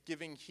faith,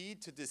 giving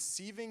heed to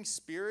deceiving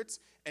spirits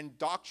and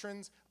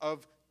doctrines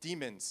of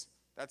demons.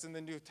 That's in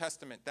the New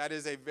Testament. That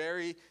is a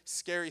very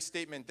scary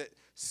statement, that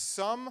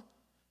some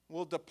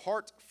will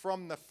depart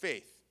from the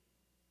faith.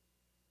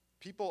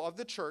 People of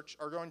the church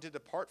are going to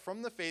depart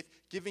from the faith,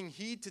 giving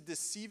heed to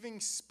deceiving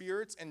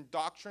spirits and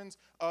doctrines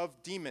of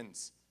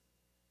demons.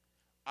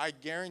 I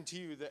guarantee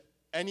you that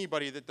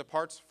anybody that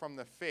departs from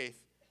the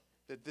faith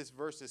that this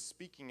verse is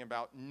speaking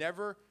about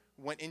never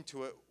went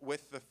into it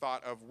with the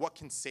thought of, what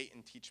can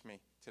Satan teach me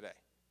today?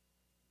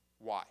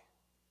 Why?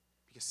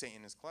 Because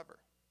Satan is clever.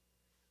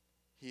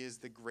 He is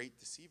the great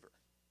deceiver.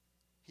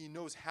 He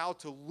knows how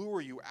to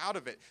lure you out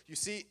of it. You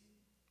see,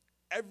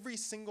 every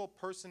single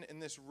person in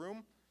this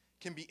room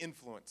can be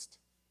influenced.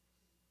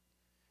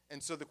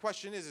 And so the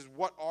question is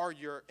what are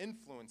your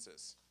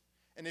influences?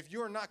 And if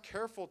you are not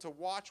careful to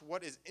watch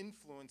what is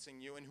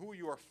influencing you and who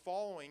you are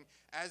following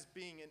as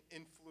being an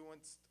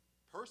influenced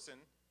person,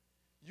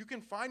 you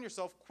can find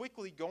yourself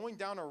quickly going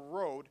down a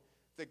road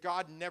that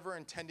God never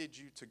intended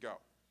you to go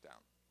down.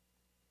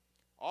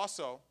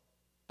 Also,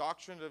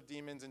 doctrine of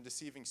demons and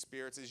deceiving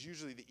spirits is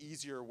usually the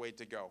easier way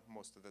to go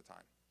most of the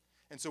time.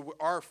 And so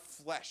our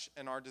flesh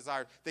and our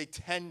desire, they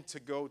tend to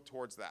go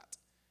towards that.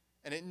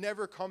 And it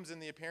never comes in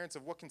the appearance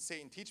of, what can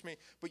Satan teach me?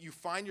 But you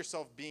find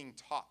yourself being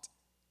taught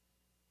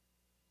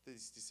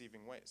these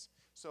deceiving ways.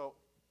 So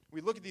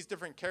we look at these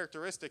different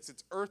characteristics.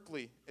 It's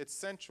earthly, it's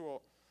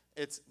sensual,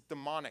 It's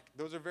demonic.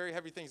 Those are very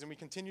heavy things, and we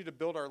continue to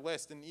build our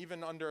list, and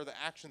even under the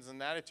actions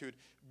and attitude,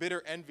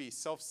 bitter envy,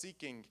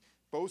 self-seeking,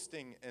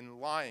 boasting, and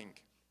lying.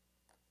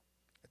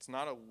 It's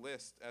not a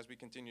list as we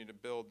continue to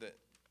build that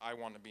I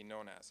want to be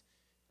known as.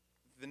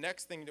 The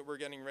next thing that we're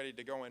getting ready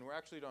to go in, we're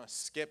actually going to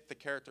skip the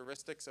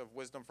characteristics of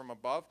wisdom from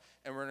above,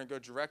 and we're going to go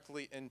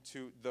directly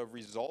into the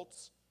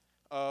results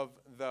of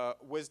the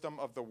wisdom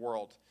of the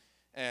world.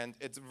 And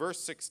it's verse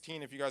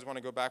 16, if you guys want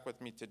to go back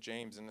with me to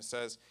James, and it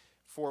says,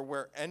 "For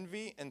where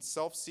envy and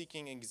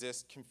self-seeking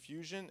exist,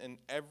 confusion and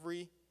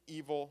every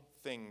evil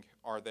thing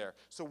are there."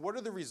 So what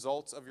are the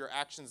results of your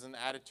actions and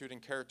attitude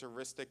and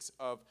characteristics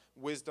of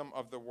wisdom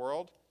of the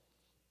world?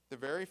 The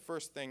very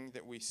first thing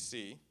that we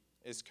see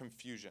is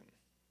confusion.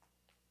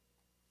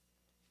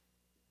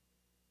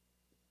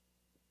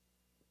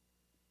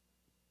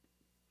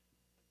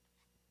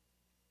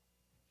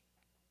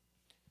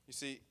 You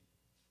see,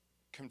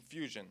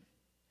 confusion.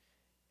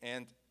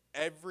 And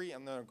I'm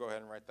going to go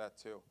ahead and write that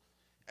too.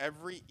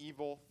 Every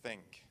evil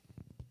thing.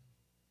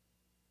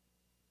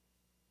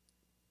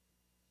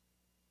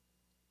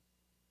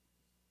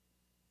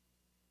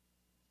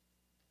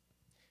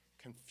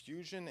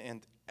 Confusion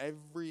and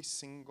every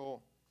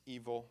single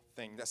evil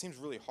thing. That seems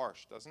really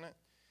harsh, doesn't it?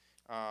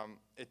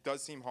 It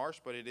does seem harsh,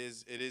 but it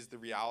is the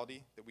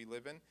reality that we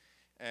live in.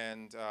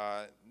 And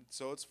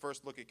so let's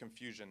first look at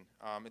confusion.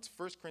 It's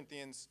 1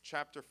 Corinthians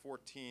chapter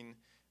 14,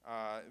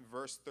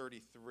 verse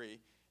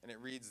 33, and it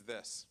reads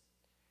this.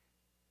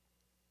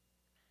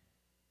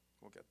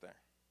 We'll get there.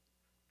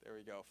 There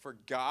we go. "For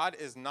God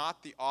is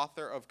not the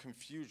author of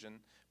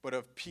confusion, but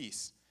of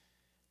peace,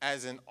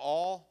 as in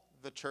all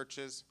the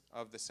churches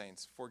of the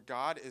saints." For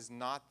God is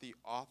not the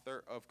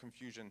author of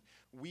confusion.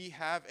 We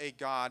have a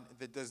God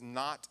that does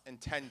not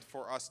intend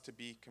for us to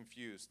be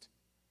confused.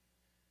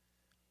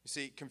 You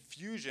see,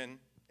 confusion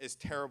is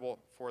terrible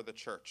for the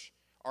church.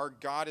 Our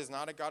God is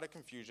not a God of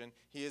confusion.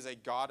 He is a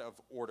God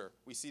of order.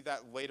 We see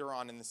that later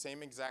on in the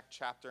same exact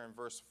chapter in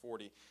verse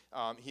 40.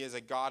 He is a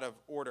God of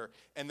order.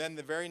 And then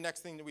the very next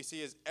thing that we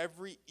see is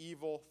every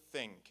evil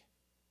thing.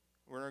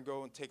 We're going to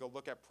go and take a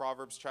look at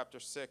Proverbs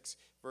chapter 6,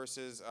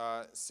 verses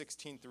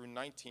 16 through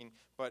 19.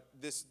 But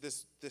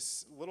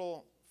this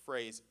little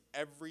phrase,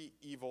 every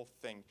evil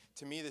thing,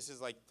 to me this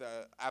is like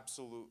the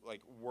absolute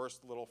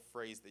worst little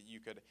phrase that you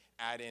could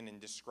add in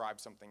and describe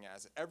something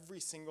as. Every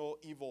single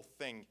evil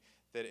thing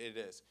that it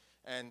is.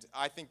 And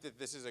I think that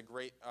this is a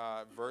great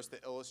verse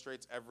that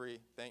illustrates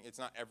everything. It's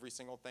not every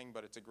single thing,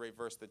 but it's a great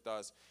verse that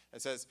does.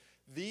 It says,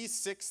 "These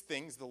 6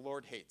 things the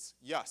Lord hates.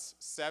 Yes,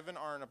 7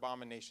 are an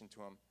abomination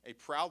to him: a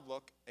proud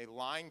look, a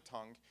lying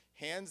tongue,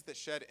 hands that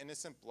shed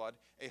innocent blood,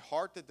 a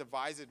heart that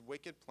devised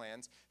wicked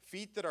plans,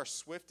 feet that are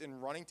swift in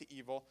running to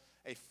evil,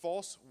 a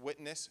false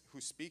witness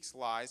who speaks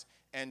lies,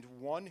 and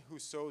one who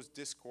sows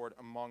discord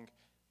among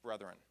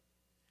brethren."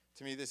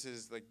 To me, this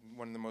is like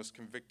one of the most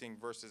convicting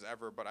verses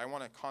ever, but I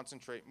want to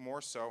concentrate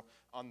more so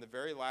on the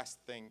very last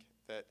thing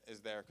that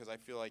is there, because I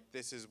feel like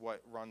this is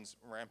what runs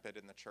rampant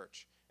in the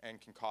church and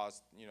can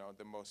cause,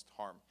 the most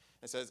harm.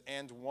 It says,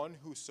 "And one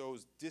who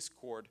sows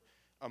discord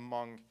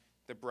among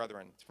the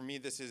brethren." For me,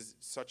 this is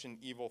such an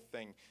evil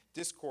thing.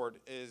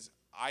 Discord is,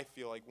 I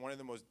feel like, one of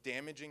the most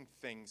damaging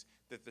things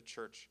that the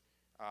church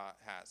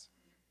has.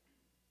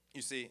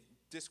 You see,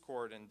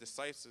 discord and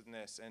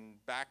decisiveness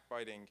and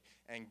backbiting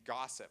and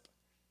gossip,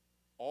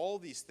 all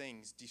these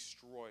things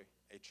destroy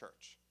a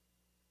church.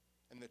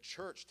 And the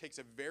church takes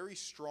a very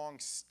strong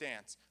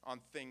stance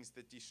on things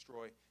that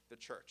destroy the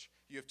church.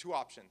 You have 2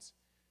 options.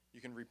 You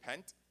can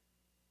repent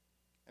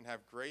and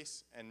have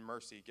grace and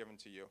mercy given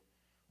to you,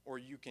 or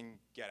you can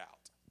get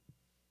out.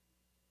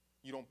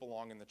 You don't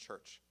belong in the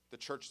church. The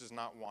church does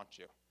not want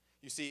you.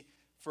 You see,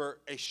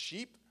 for a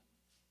sheep,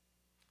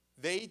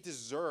 they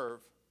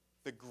deserve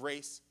the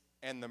grace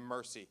and the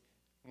mercy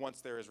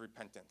once there is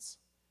repentance.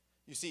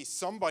 You see,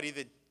 somebody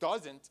that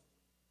doesn't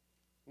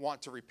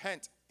want to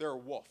repent, they're a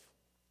wolf.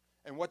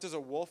 And what does a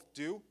wolf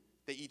do?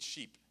 They eat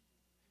sheep.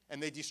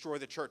 And they destroy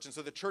the church. And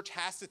so the church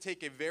has to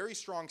take a very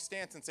strong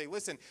stance and say,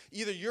 listen,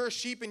 either you're a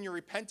sheep and you're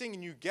repenting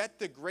and you get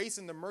the grace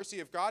and the mercy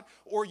of God,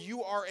 or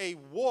you are a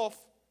wolf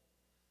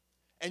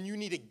and you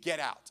need to get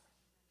out.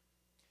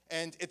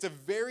 And it's a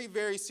very,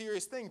 very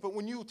serious thing. But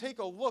when you take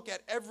a look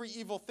at every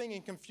evil thing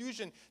in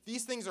confusion,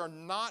 these things are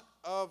not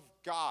of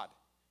God.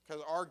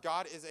 Because our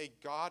God is a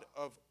God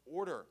of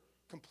order,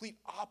 complete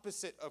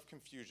opposite of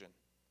confusion.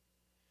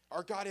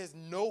 Our God has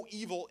no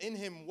evil in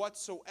him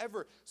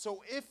whatsoever.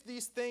 So if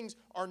these things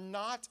are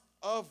not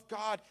of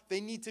God,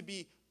 they need to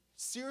be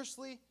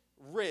seriously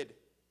rid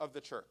of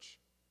the church.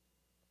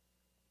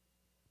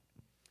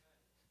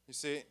 You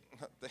see,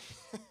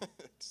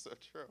 it's so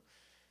true.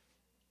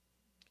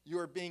 You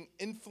are being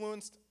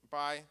influenced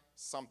by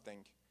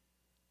something,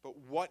 but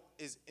what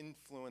is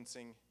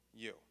influencing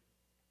you?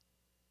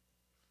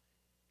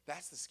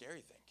 That's the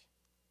scary thing,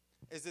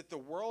 is that the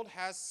world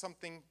has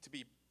something to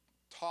be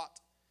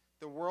taught.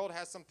 The world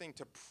has something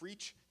to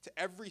preach to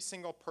every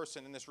single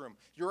person in this room.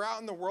 You're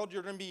out in the world,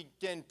 you're going to be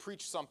getting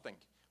preached something.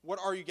 What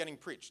are you getting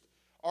preached?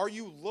 Are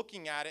you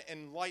looking at it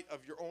in light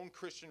of your own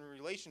Christian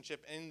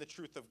relationship and in the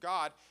truth of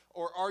God?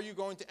 Or are you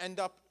going to end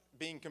up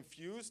being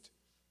confused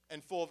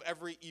and full of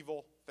every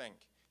evil thing?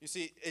 You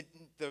see,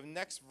 the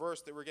next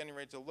verse that we're getting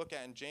ready to look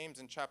at in James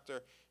in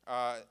chapter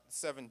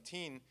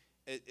 17,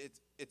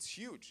 it's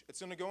huge. It's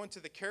going to go into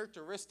the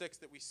characteristics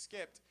that we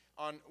skipped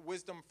on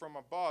wisdom from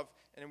above.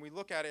 And we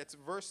look at it, it's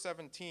verse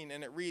 17,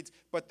 and it reads,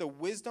 "But the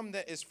wisdom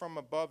that is from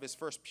above is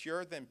first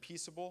pure, then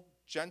peaceable,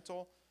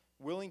 gentle,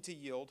 willing to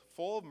yield,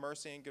 full of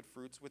mercy and good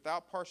fruits,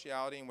 without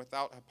partiality and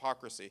without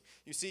hypocrisy."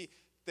 You see,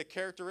 the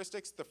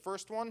characteristics, the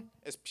first one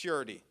is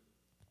purity.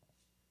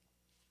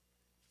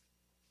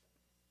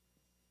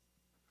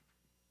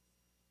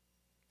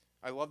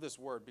 I love this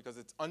word because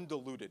it's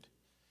undiluted.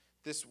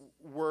 This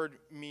word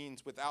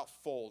means without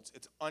folds.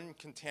 It's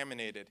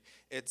uncontaminated.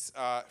 It's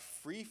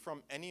free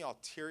from any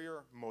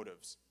ulterior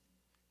motives.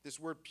 This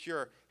word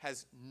pure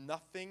has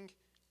nothing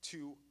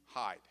to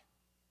hide.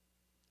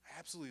 I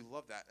absolutely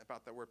love that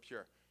about that word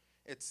pure.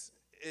 It's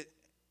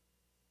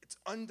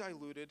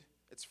undiluted.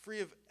 It's free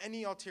of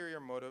any ulterior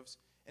motives,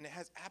 and it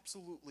has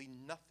absolutely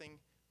nothing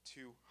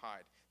to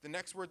hide. The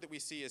next word that we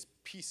see is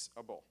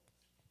peaceable.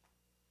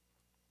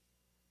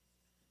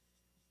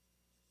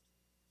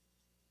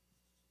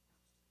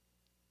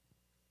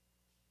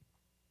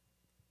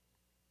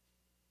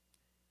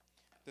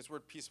 This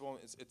word peaceable,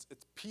 it's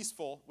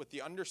peaceful with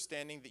the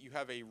understanding that you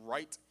have a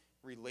right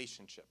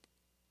relationship.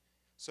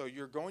 So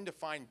you're going to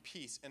find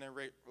peace in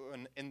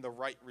the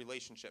right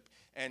relationship.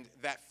 And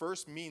that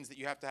first means that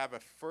you have to have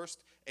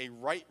a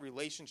right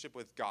relationship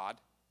with God.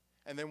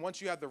 And then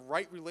once you have the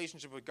right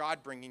relationship with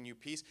God bringing you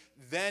peace,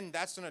 then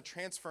that's going to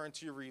transfer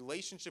into your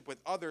relationship with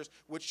others,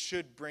 which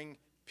should bring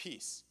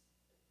peace.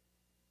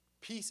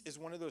 Peace is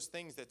one of those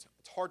things that's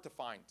hard to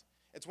find.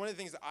 It's one of the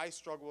things that I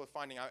struggle with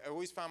finding. I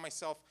always found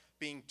myself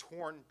being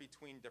torn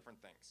between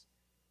different things.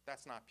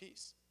 That's not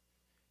peace.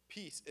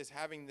 Peace is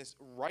having this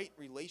right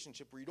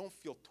relationship where you don't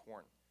feel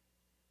torn,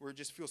 where it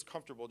just feels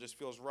comfortable, just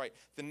feels right.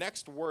 The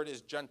next word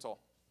is gentle.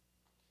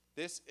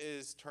 This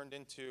is turned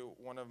into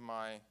one of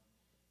my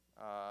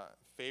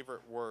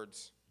favorite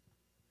words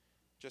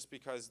just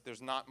because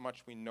there's not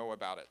much we know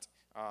about it.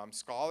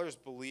 Scholars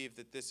believe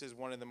that this is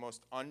one of the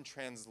most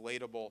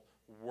untranslatable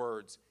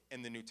words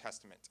in the New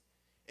Testament.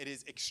 It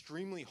is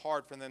extremely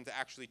hard for them to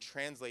actually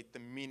translate the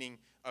meaning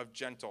of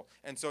gentle.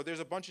 And so there's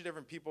a bunch of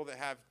different people that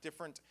have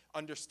different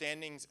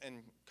understandings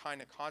and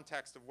kind of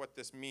context of what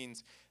this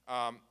means.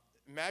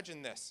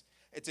 Imagine this.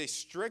 It's a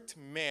strict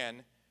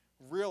man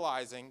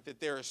realizing that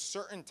there are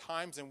certain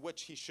times in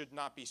which he should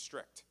not be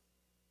strict.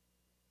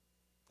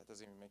 That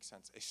doesn't even make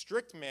sense. A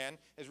strict man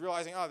is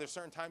realizing, there's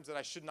certain times that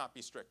I should not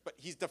be strict. But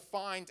he's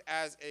defined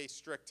as a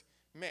strict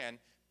man,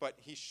 but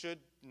he should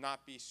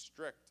not be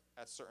strict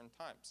at certain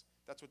times.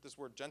 That's what this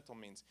word gentle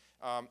means.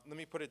 Let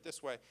me put it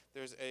this way.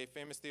 There's a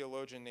famous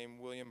theologian named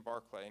William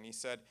Barclay, and he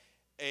said,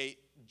 "A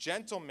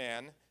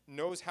gentleman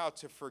knows how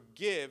to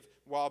forgive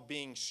while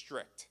being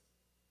strict."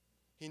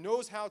 He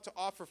knows how to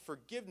offer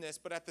forgiveness,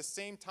 but at the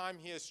same time,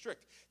 he is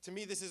strict. To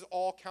me, this is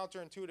all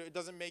counterintuitive. It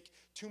doesn't make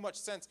too much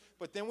sense.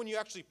 But then when you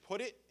actually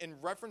put it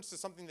in reference to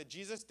something that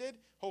Jesus did,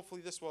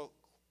 hopefully this will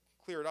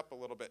clear it up a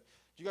little bit.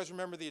 Do you guys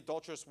remember the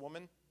adulterous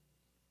woman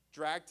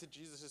dragged to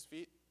Jesus'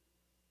 feet?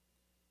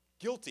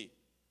 Guilty.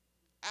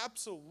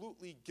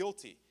 Absolutely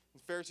guilty.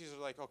 And Pharisees are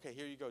like, okay,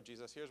 here you go,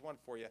 Jesus. Here's one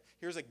for you.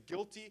 Here's a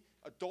guilty,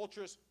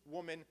 adulterous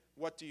woman.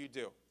 What do you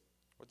do?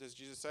 What does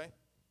Jesus say?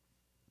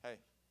 Hey,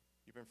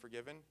 you've been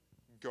forgiven.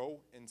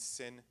 Go and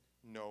sin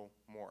no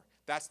more.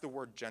 That's the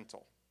word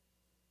gentle.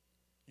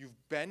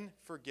 You've been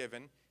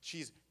forgiven.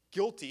 She's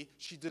guilty.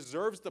 She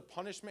deserves the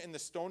punishment and the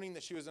stoning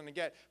that she was going to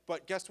get.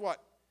 But guess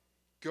what?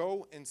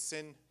 Go and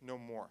sin no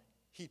more.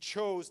 He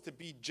chose to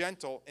be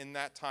gentle in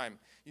that time.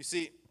 You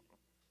see,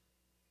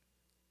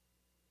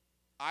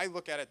 I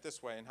look at it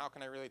this way, and how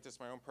can I relate this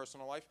to my own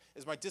personal life,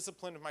 is my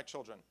discipline of my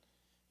children.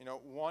 You know,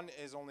 one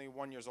is only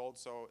 1 year old,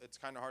 so it's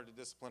kind of hard to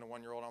discipline a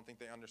 1-year-old. I don't think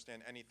they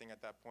understand anything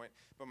at that point.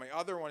 But my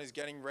other one is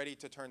getting ready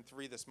to turn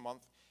 3 this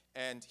month,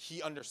 and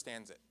he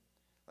understands it.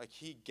 Like,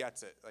 he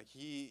gets it. Like,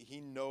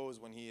 he knows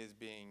when he is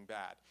being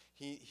bad.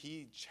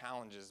 He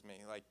challenges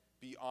me, like,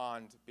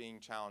 beyond being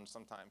challenged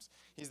sometimes.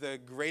 He's the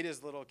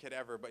greatest little kid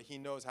ever, but he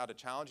knows how to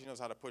challenge, he knows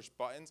how to push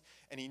buttons,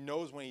 and he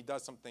knows when he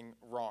does something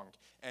wrong.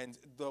 And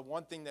the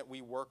one thing that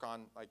we work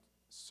on, like,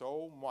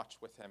 so much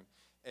with him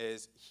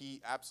is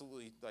he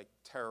absolutely, like,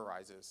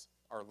 terrorizes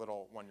our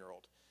little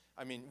 1-year-old.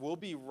 I mean, he'll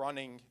be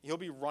running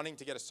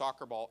to get a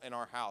soccer ball in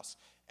our house,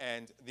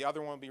 and the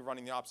other one will be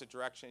running the opposite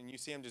direction, and you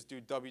see him just do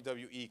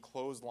WWE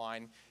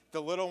clothesline.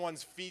 The little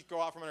one's feet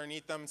go out from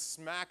underneath them,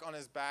 smack on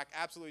his back,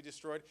 absolutely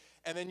destroyed,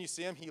 and then you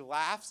see him, he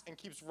laughs and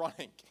keeps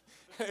running.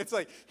 It's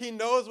like, he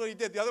knows what he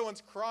did. The other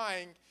one's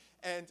crying,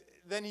 and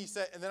then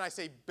I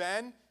say,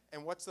 Ben,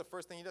 and what's the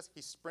first thing he does?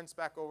 He sprints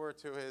back over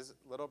to his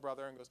little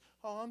brother and goes,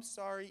 "Oh, I'm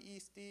sorry,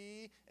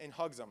 Eastie," and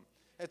hugs him.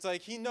 It's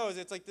like he knows.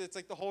 It's like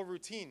the whole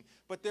routine.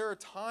 But there are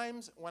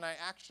times when I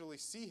actually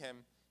see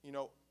him,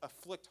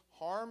 afflict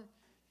harm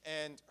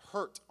and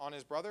hurt on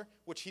his brother,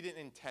 which he didn't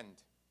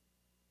intend.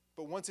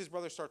 But once his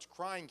brother starts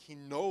crying, he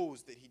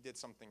knows that he did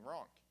something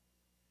wrong.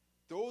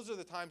 Those are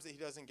the times that he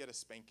doesn't get a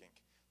spanking.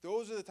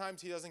 Those are the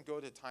times he doesn't go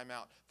to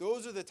timeout.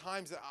 Those are the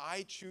times that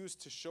I choose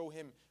to show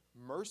him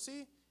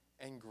mercy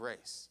and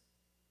grace.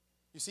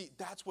 You see,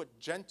 that's what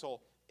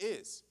gentle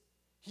is.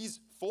 He's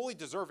fully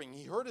deserving.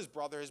 He hurt his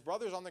brother. His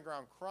brother's on the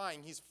ground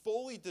crying. He's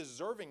fully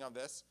deserving of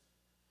this.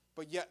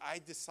 But yet I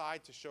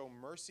decide to show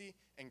mercy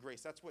and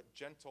grace. That's what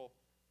gentle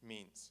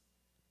means.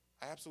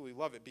 I absolutely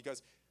love it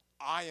because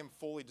I am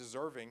fully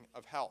deserving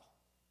of hell.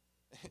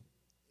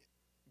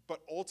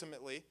 But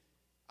ultimately,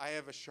 I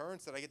have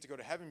assurance that I get to go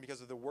to heaven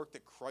because of the work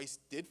that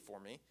Christ did for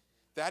me.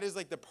 That is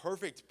like the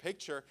perfect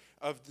picture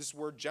of this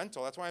word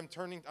gentle. That's why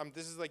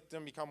this is like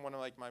going to become one of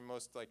like my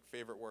most like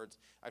favorite words.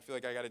 I feel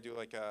like I got to do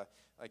like a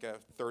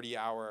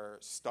 30-hour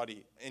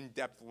study,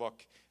 in-depth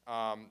look.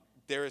 I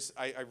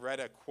read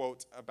a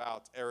quote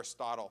about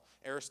Aristotle.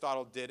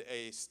 Aristotle did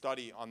a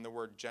study on the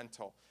word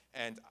gentle,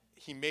 and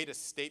he made a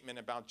statement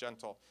about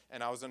gentle.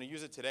 And I was going to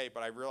use it today,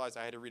 but I realized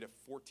I had to read it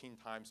 14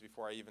 times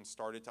before I even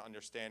started to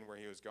understand where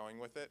he was going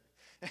with it.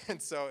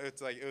 And so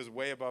it's like it was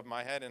way above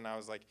my head, and I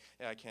was like,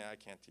 yeah, I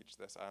can't teach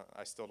this.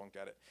 I still don't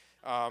get it.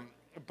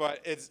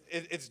 But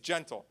it's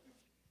gentle.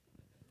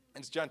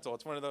 It's gentle.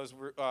 It's one of those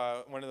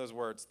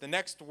words. The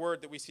next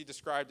word that we see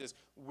described is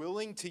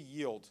willing to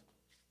yield.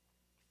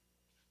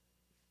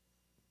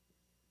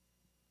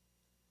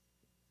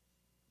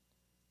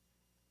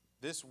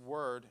 This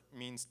word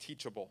means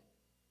teachable.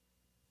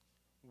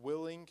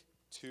 Willing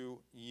to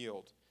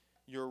yield.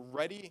 You're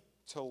ready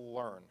to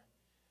learn.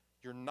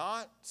 You're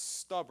not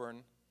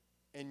stubborn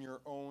in your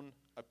own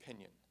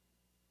opinion.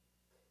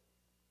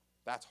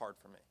 That's hard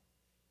for me.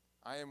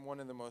 I am one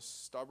of the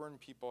most stubborn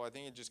people. I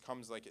think it just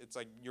comes like, it's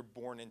like you're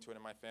born into it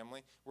in my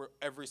family, where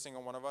every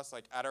single one of us,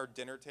 like at our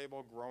dinner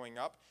table growing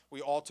up,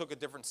 we all took a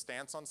different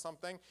stance on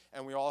something,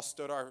 and we all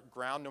stood our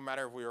ground, no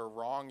matter if we were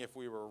wrong, if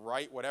we were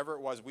right, whatever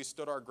it was, we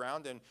stood our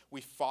ground, and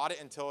we fought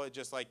it until it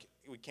just like,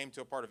 we came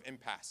to a part of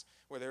impasse,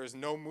 where there was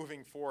no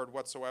moving forward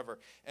whatsoever.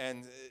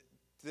 And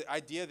the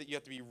idea that you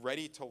have to be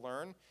ready to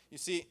learn, you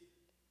see,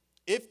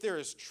 if there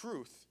is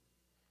truth,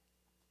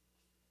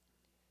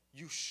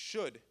 you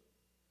should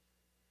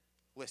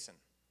listen.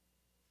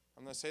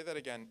 I'm going to say that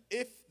again.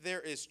 If there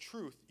is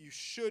truth, you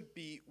should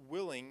be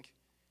willing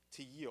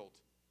to yield.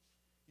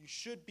 You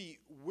should be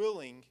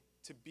willing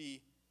to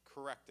be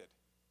corrected.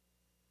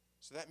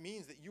 So that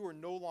means that you are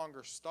no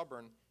longer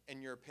stubborn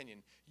in your opinion.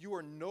 You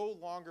are no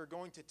longer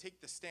going to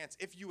take the stance.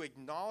 If you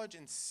acknowledge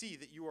and see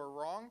that you are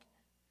wrong,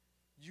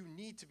 you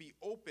need to be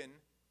open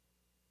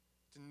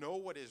to know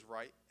what is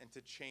right and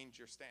to change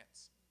your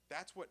stance.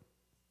 That's what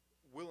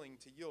willing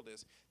to yield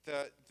is.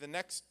 The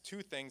next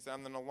two things that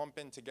I'm going to lump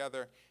in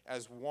together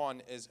as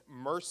one is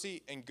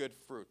mercy and good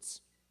fruits.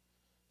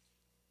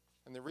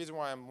 And the reason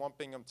why I'm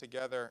lumping them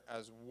together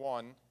as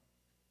one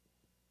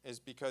is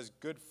because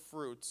good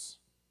fruits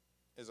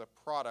is a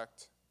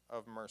product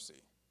of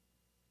mercy.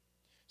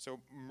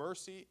 So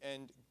mercy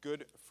and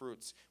good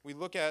fruits. We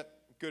look at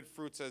good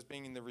fruits as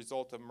being the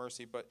result of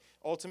mercy, but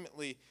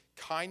ultimately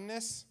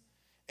kindness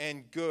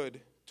and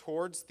good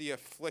towards the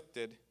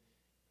afflicted,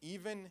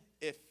 even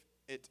if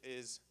it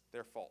is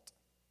their fault.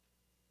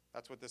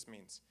 That's what this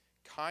means.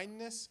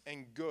 Kindness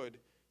and good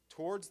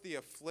towards the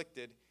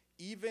afflicted,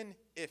 even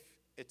if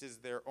it is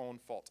their own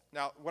fault.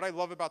 Now, what I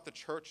love about the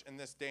church in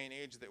this day and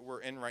age that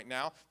we're in right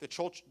now, the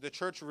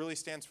church really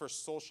stands for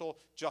social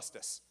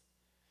justice.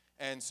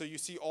 And so you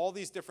see all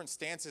these different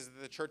stances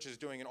that the church is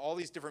doing and all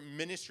these different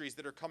ministries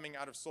that are coming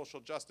out of social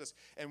justice.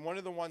 And one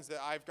of the ones that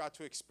I've got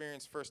to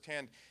experience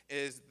firsthand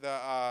is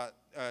the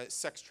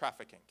sex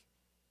trafficking.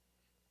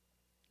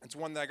 It's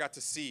one that I got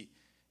to see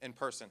in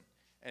person.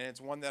 And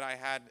it's one that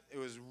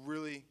it's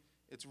really,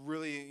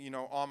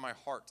 on my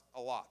heart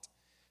a lot.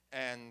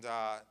 And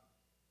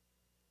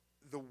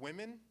the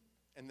women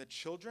and the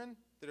children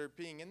that are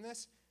being in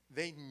this,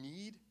 they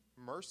need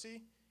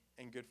mercy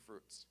and good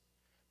fruits.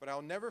 But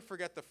I'll never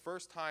forget the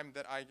first time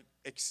that I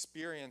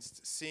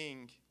experienced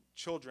seeing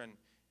children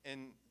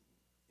in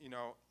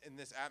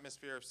this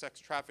atmosphere of sex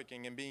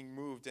trafficking and being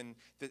moved, and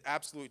the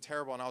absolutely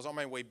terrible. And I was on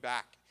my way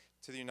back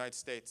to the United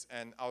States,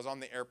 and I was on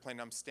the airplane.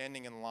 I'm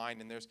standing in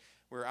line, and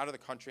we were out of the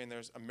country, and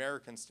there's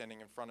Americans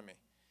standing in front of me.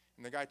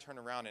 And the guy turned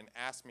around and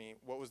asked me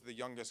what was the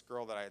youngest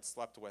girl that I had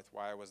slept with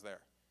while I was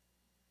there.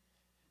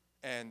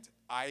 And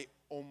I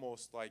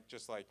almost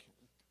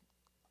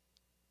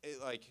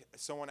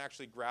someone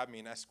actually grabbed me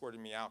and escorted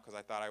me out because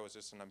I thought I was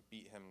just going to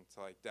beat him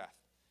to death.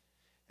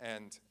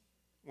 And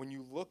when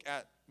you look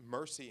at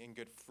mercy and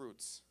good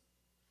fruits,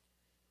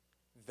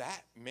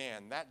 that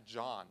man, that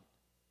John,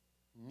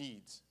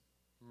 needs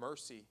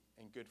mercy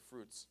and good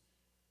fruits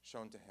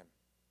shown to him.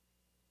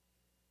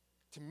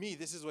 To me,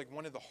 this is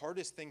one of the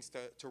hardest things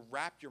to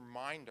wrap your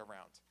mind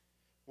around.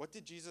 What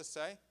did Jesus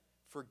say?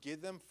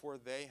 Forgive them, for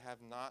they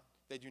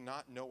do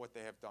not know what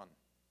they have done.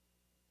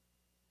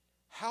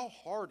 How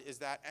hard is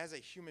that as a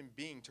human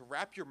being to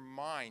wrap your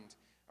mind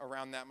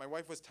around that? My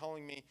wife was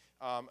telling me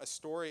a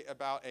story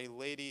about a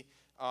lady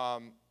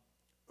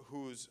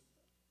whose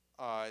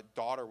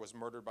daughter was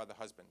murdered by the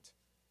husband.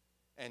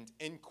 And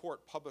in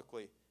court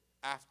publicly,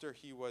 after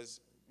he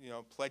was,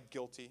 pled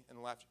guilty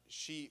and left,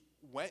 she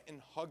went and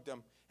hugged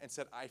him and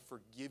said, "I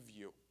forgive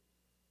you,"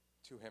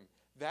 to him.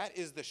 That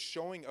is the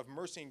showing of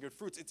mercy and good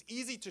fruits. It's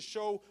easy to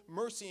show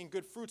mercy and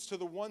good fruits to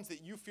the ones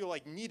that you feel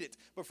like need it.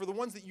 But for the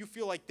ones that you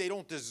feel like they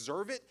don't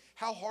deserve it,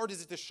 how hard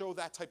is it to show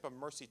that type of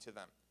mercy to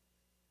them?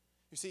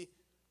 You see,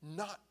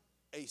 not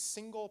a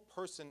single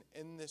person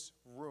in this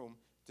room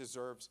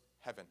deserves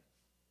heaven.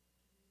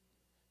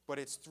 But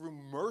it's through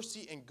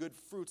mercy and good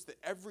fruits that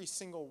every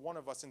single one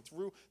of us, and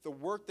through the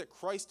work that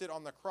Christ did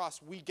on the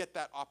cross, we get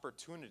that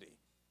opportunity.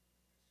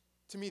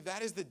 To me,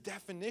 that is the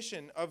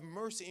definition of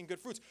mercy and good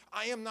fruits.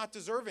 I am not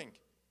deserving.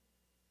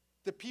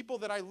 The people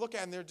that I look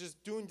at and they're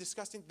just doing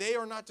disgusting, they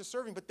are not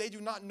deserving, but they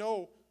do not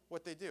know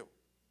what they do.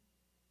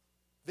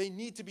 They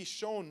need to be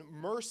shown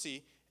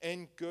mercy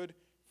and good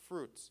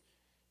fruits.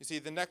 You see,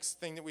 the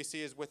next thing that we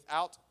see is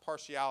without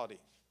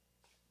partiality.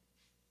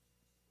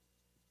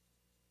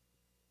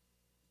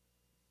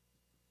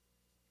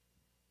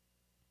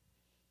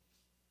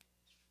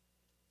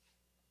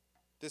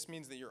 This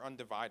means that you're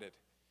undivided.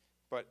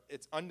 But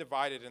it's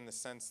undivided in the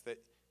sense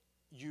that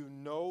you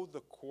know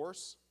the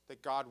course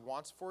that God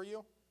wants for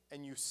you,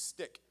 and you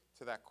stick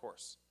to that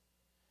course.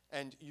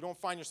 And you don't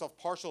find yourself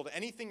partial to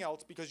anything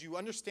else because you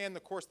understand the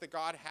course that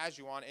God has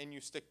you on, and you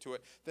stick to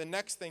it. The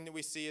next thing that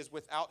we see is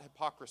without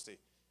hypocrisy.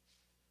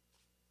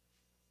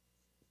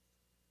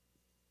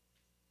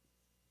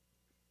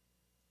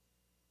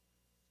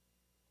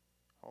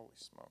 Holy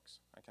smokes,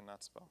 I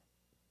cannot spell.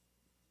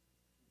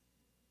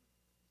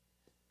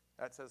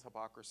 That says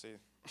hypocrisy.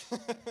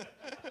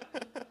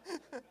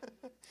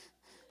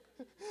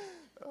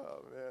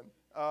 Oh,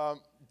 man.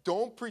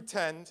 Don't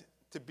pretend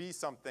to be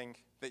something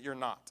that you're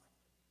not.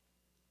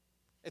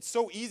 It's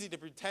so easy to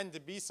pretend to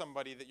be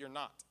somebody that you're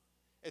not.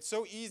 It's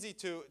so easy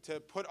to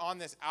put on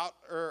this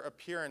outer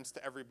appearance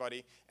to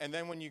everybody, and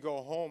then when you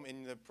go home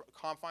in the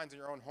confines of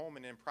your own home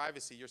and in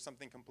privacy, you're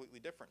something completely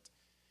different.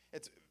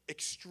 It's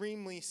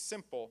extremely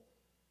simple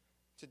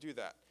to do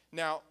that.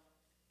 Now,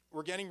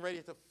 we're getting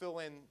ready to fill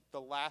in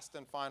the last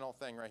and final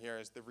thing right here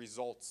is the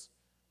results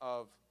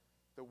of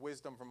the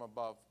wisdom from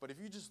above. But if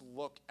you just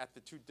look at the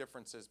two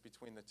differences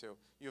between the two,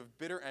 you have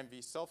bitter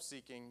envy,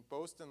 self-seeking,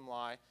 boast and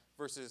lie,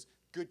 versus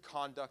good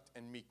conduct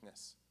and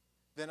meekness.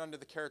 Then under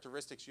the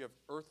characteristics, you have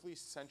earthly,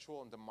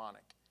 sensual, and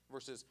demonic,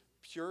 versus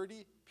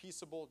purity,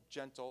 peaceable,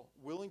 gentle,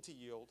 willing to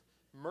yield,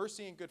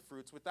 mercy and good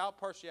fruits, without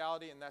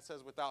partiality, and that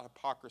says without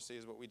hypocrisy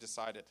is what we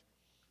decided.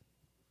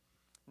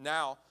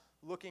 Now,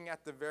 looking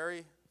at the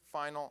very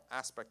final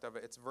aspect of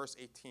it, it's verse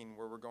 18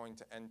 where we're going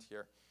to end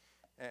here,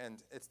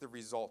 and it's the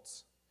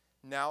results.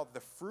 Now the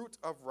fruit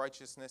of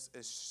righteousness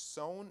is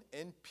sown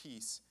in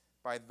peace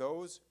by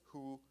those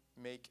who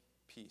make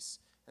peace.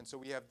 And so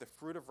we have the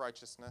fruit of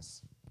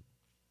righteousness.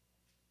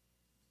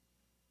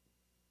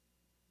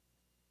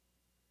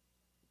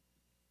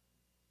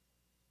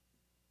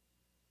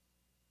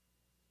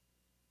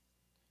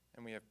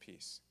 And we have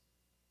peace.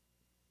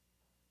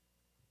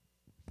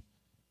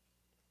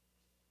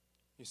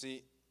 You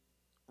see,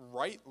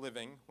 right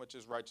living, which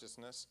is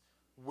righteousness,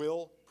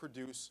 will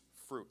produce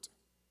fruit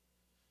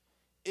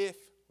if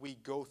we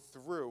go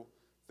through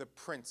the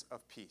Prince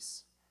of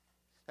Peace.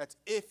 That's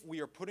if we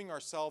are putting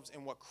ourselves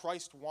in what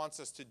Christ wants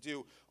us to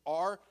do.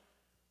 Our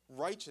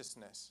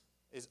righteousness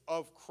is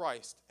of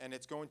Christ, and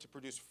it's going to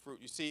produce fruit.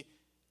 You see,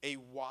 a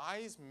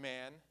wise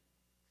man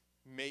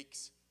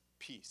makes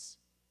peace.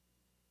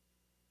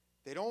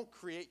 They don't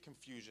create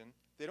confusion.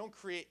 They don't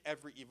create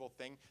every evil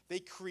thing. They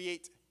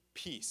create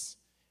peace.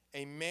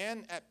 A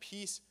man at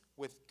peace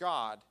with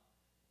God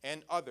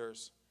and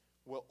others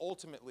will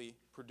ultimately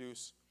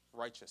produce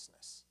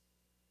righteousness.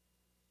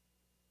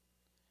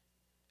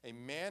 A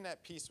man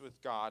at peace with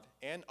God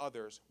and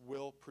others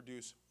will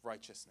produce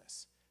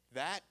righteousness.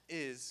 That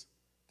is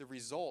the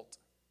result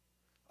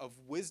of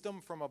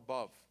wisdom from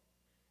above.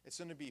 It's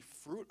going to be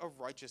fruit of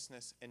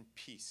righteousness and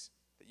peace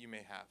that you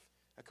may have.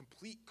 A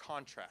complete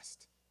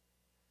contrast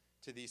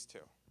to these two.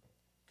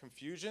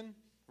 Confusion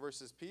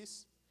versus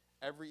peace.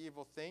 Every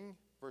evil thing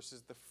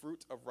versus the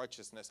fruit of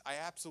righteousness. I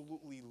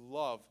absolutely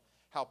love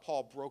how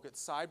Paul broke it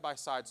side by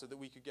side so that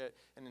we could get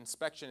an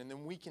inspection, and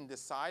then we can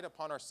decide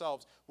upon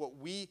ourselves what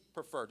we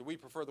prefer. Do we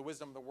prefer the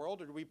wisdom of the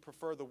world, or do we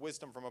prefer the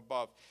wisdom from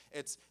above?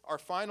 It's our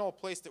final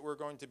place that we're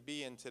going to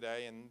be in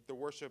today, and the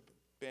worship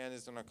band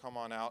is going to come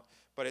on out,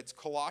 but it's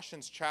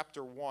Colossians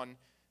chapter 1,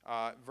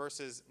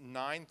 verses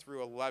 9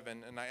 through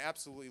 11, and I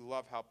absolutely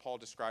love how Paul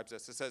describes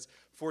this. It says,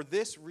 "For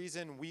this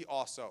reason we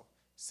also,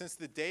 since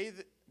the day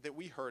that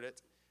we heard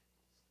it,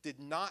 did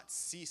not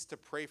cease to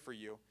pray for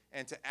you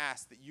and to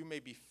ask that you may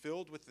be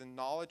filled with the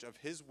knowledge of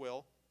his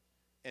will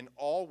in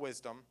all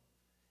wisdom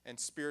and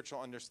spiritual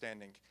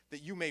understanding,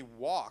 that you may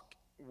walk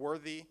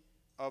worthy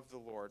of the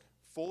Lord,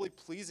 fully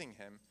pleasing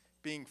him,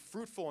 being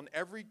fruitful in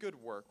every good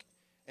work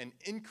and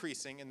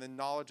increasing in the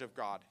knowledge of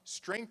God,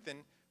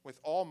 strengthened with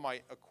all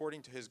might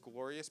according to his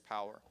glorious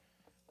power,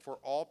 for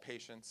all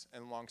patience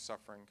and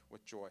long-suffering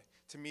with joy."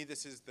 To me,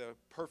 this is the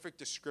perfect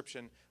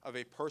description of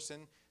a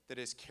person that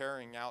is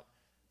carrying out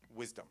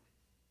wisdom.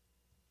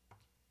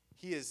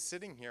 he is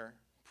sitting here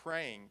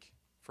praying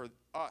for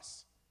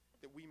us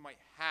that we might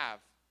have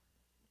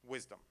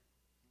wisdom.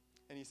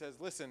 And he says,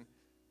 listen,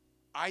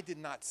 I did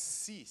not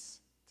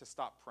cease to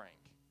stop praying.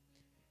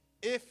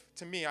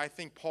 To me, I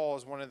think Paul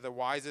is one of the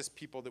wisest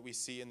people that we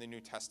see in the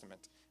New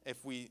Testament.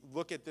 If we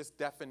look at this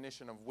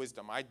definition of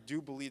wisdom, I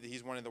do believe that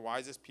he's one of the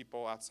wisest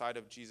people outside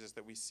of Jesus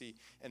that we see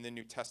in the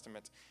New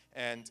Testament.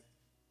 And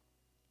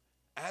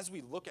as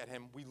we look at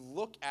him, we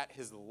look at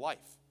his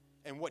life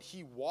and what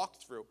he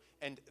walked through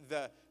and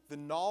the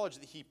knowledge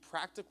that he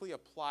practically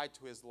applied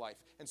to his life.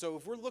 And so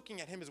if we're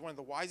looking at him as one of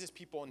the wisest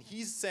people and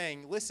he's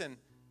saying, listen,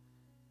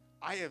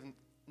 I have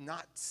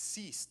not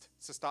ceased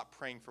to stop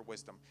praying for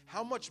wisdom.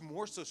 How much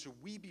more so should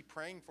we be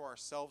praying for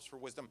ourselves for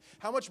wisdom?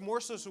 How much more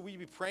so should we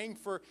be praying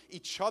for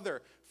each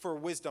other for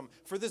wisdom,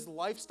 for this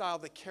lifestyle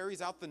that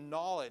carries out the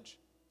knowledge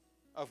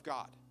of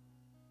God?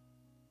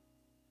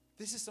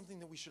 This is something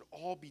that we should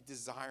all be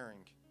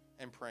desiring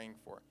and praying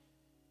for.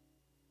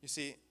 You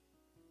see,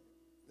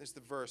 there's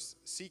the verse,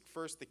 seek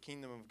first the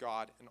kingdom of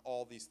God, and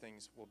all these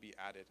things will be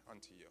added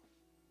unto you.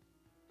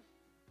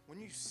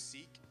 When you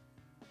seek,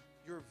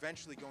 you're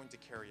eventually going to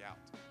carry out.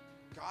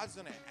 God's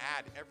going to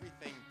add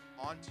everything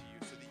onto you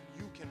so that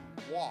you can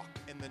walk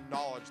in the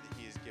knowledge that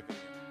he has given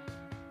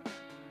you.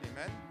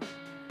 Amen?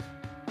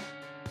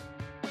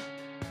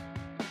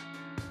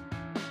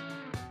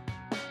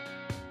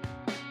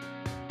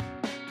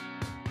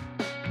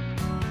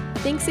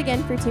 Thanks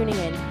again for tuning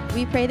in.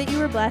 We pray that you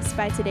were blessed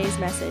by today's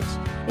message.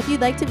 If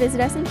you'd like to visit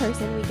us in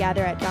person, we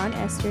gather at John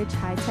Estridge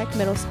High Tech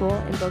Middle School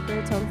in Boca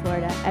Raton,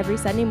 Florida, every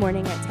Sunday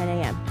morning at 10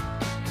 a.m.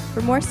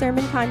 For more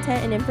sermon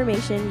content and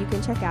information, you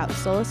can check out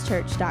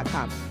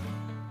solaschurch.com.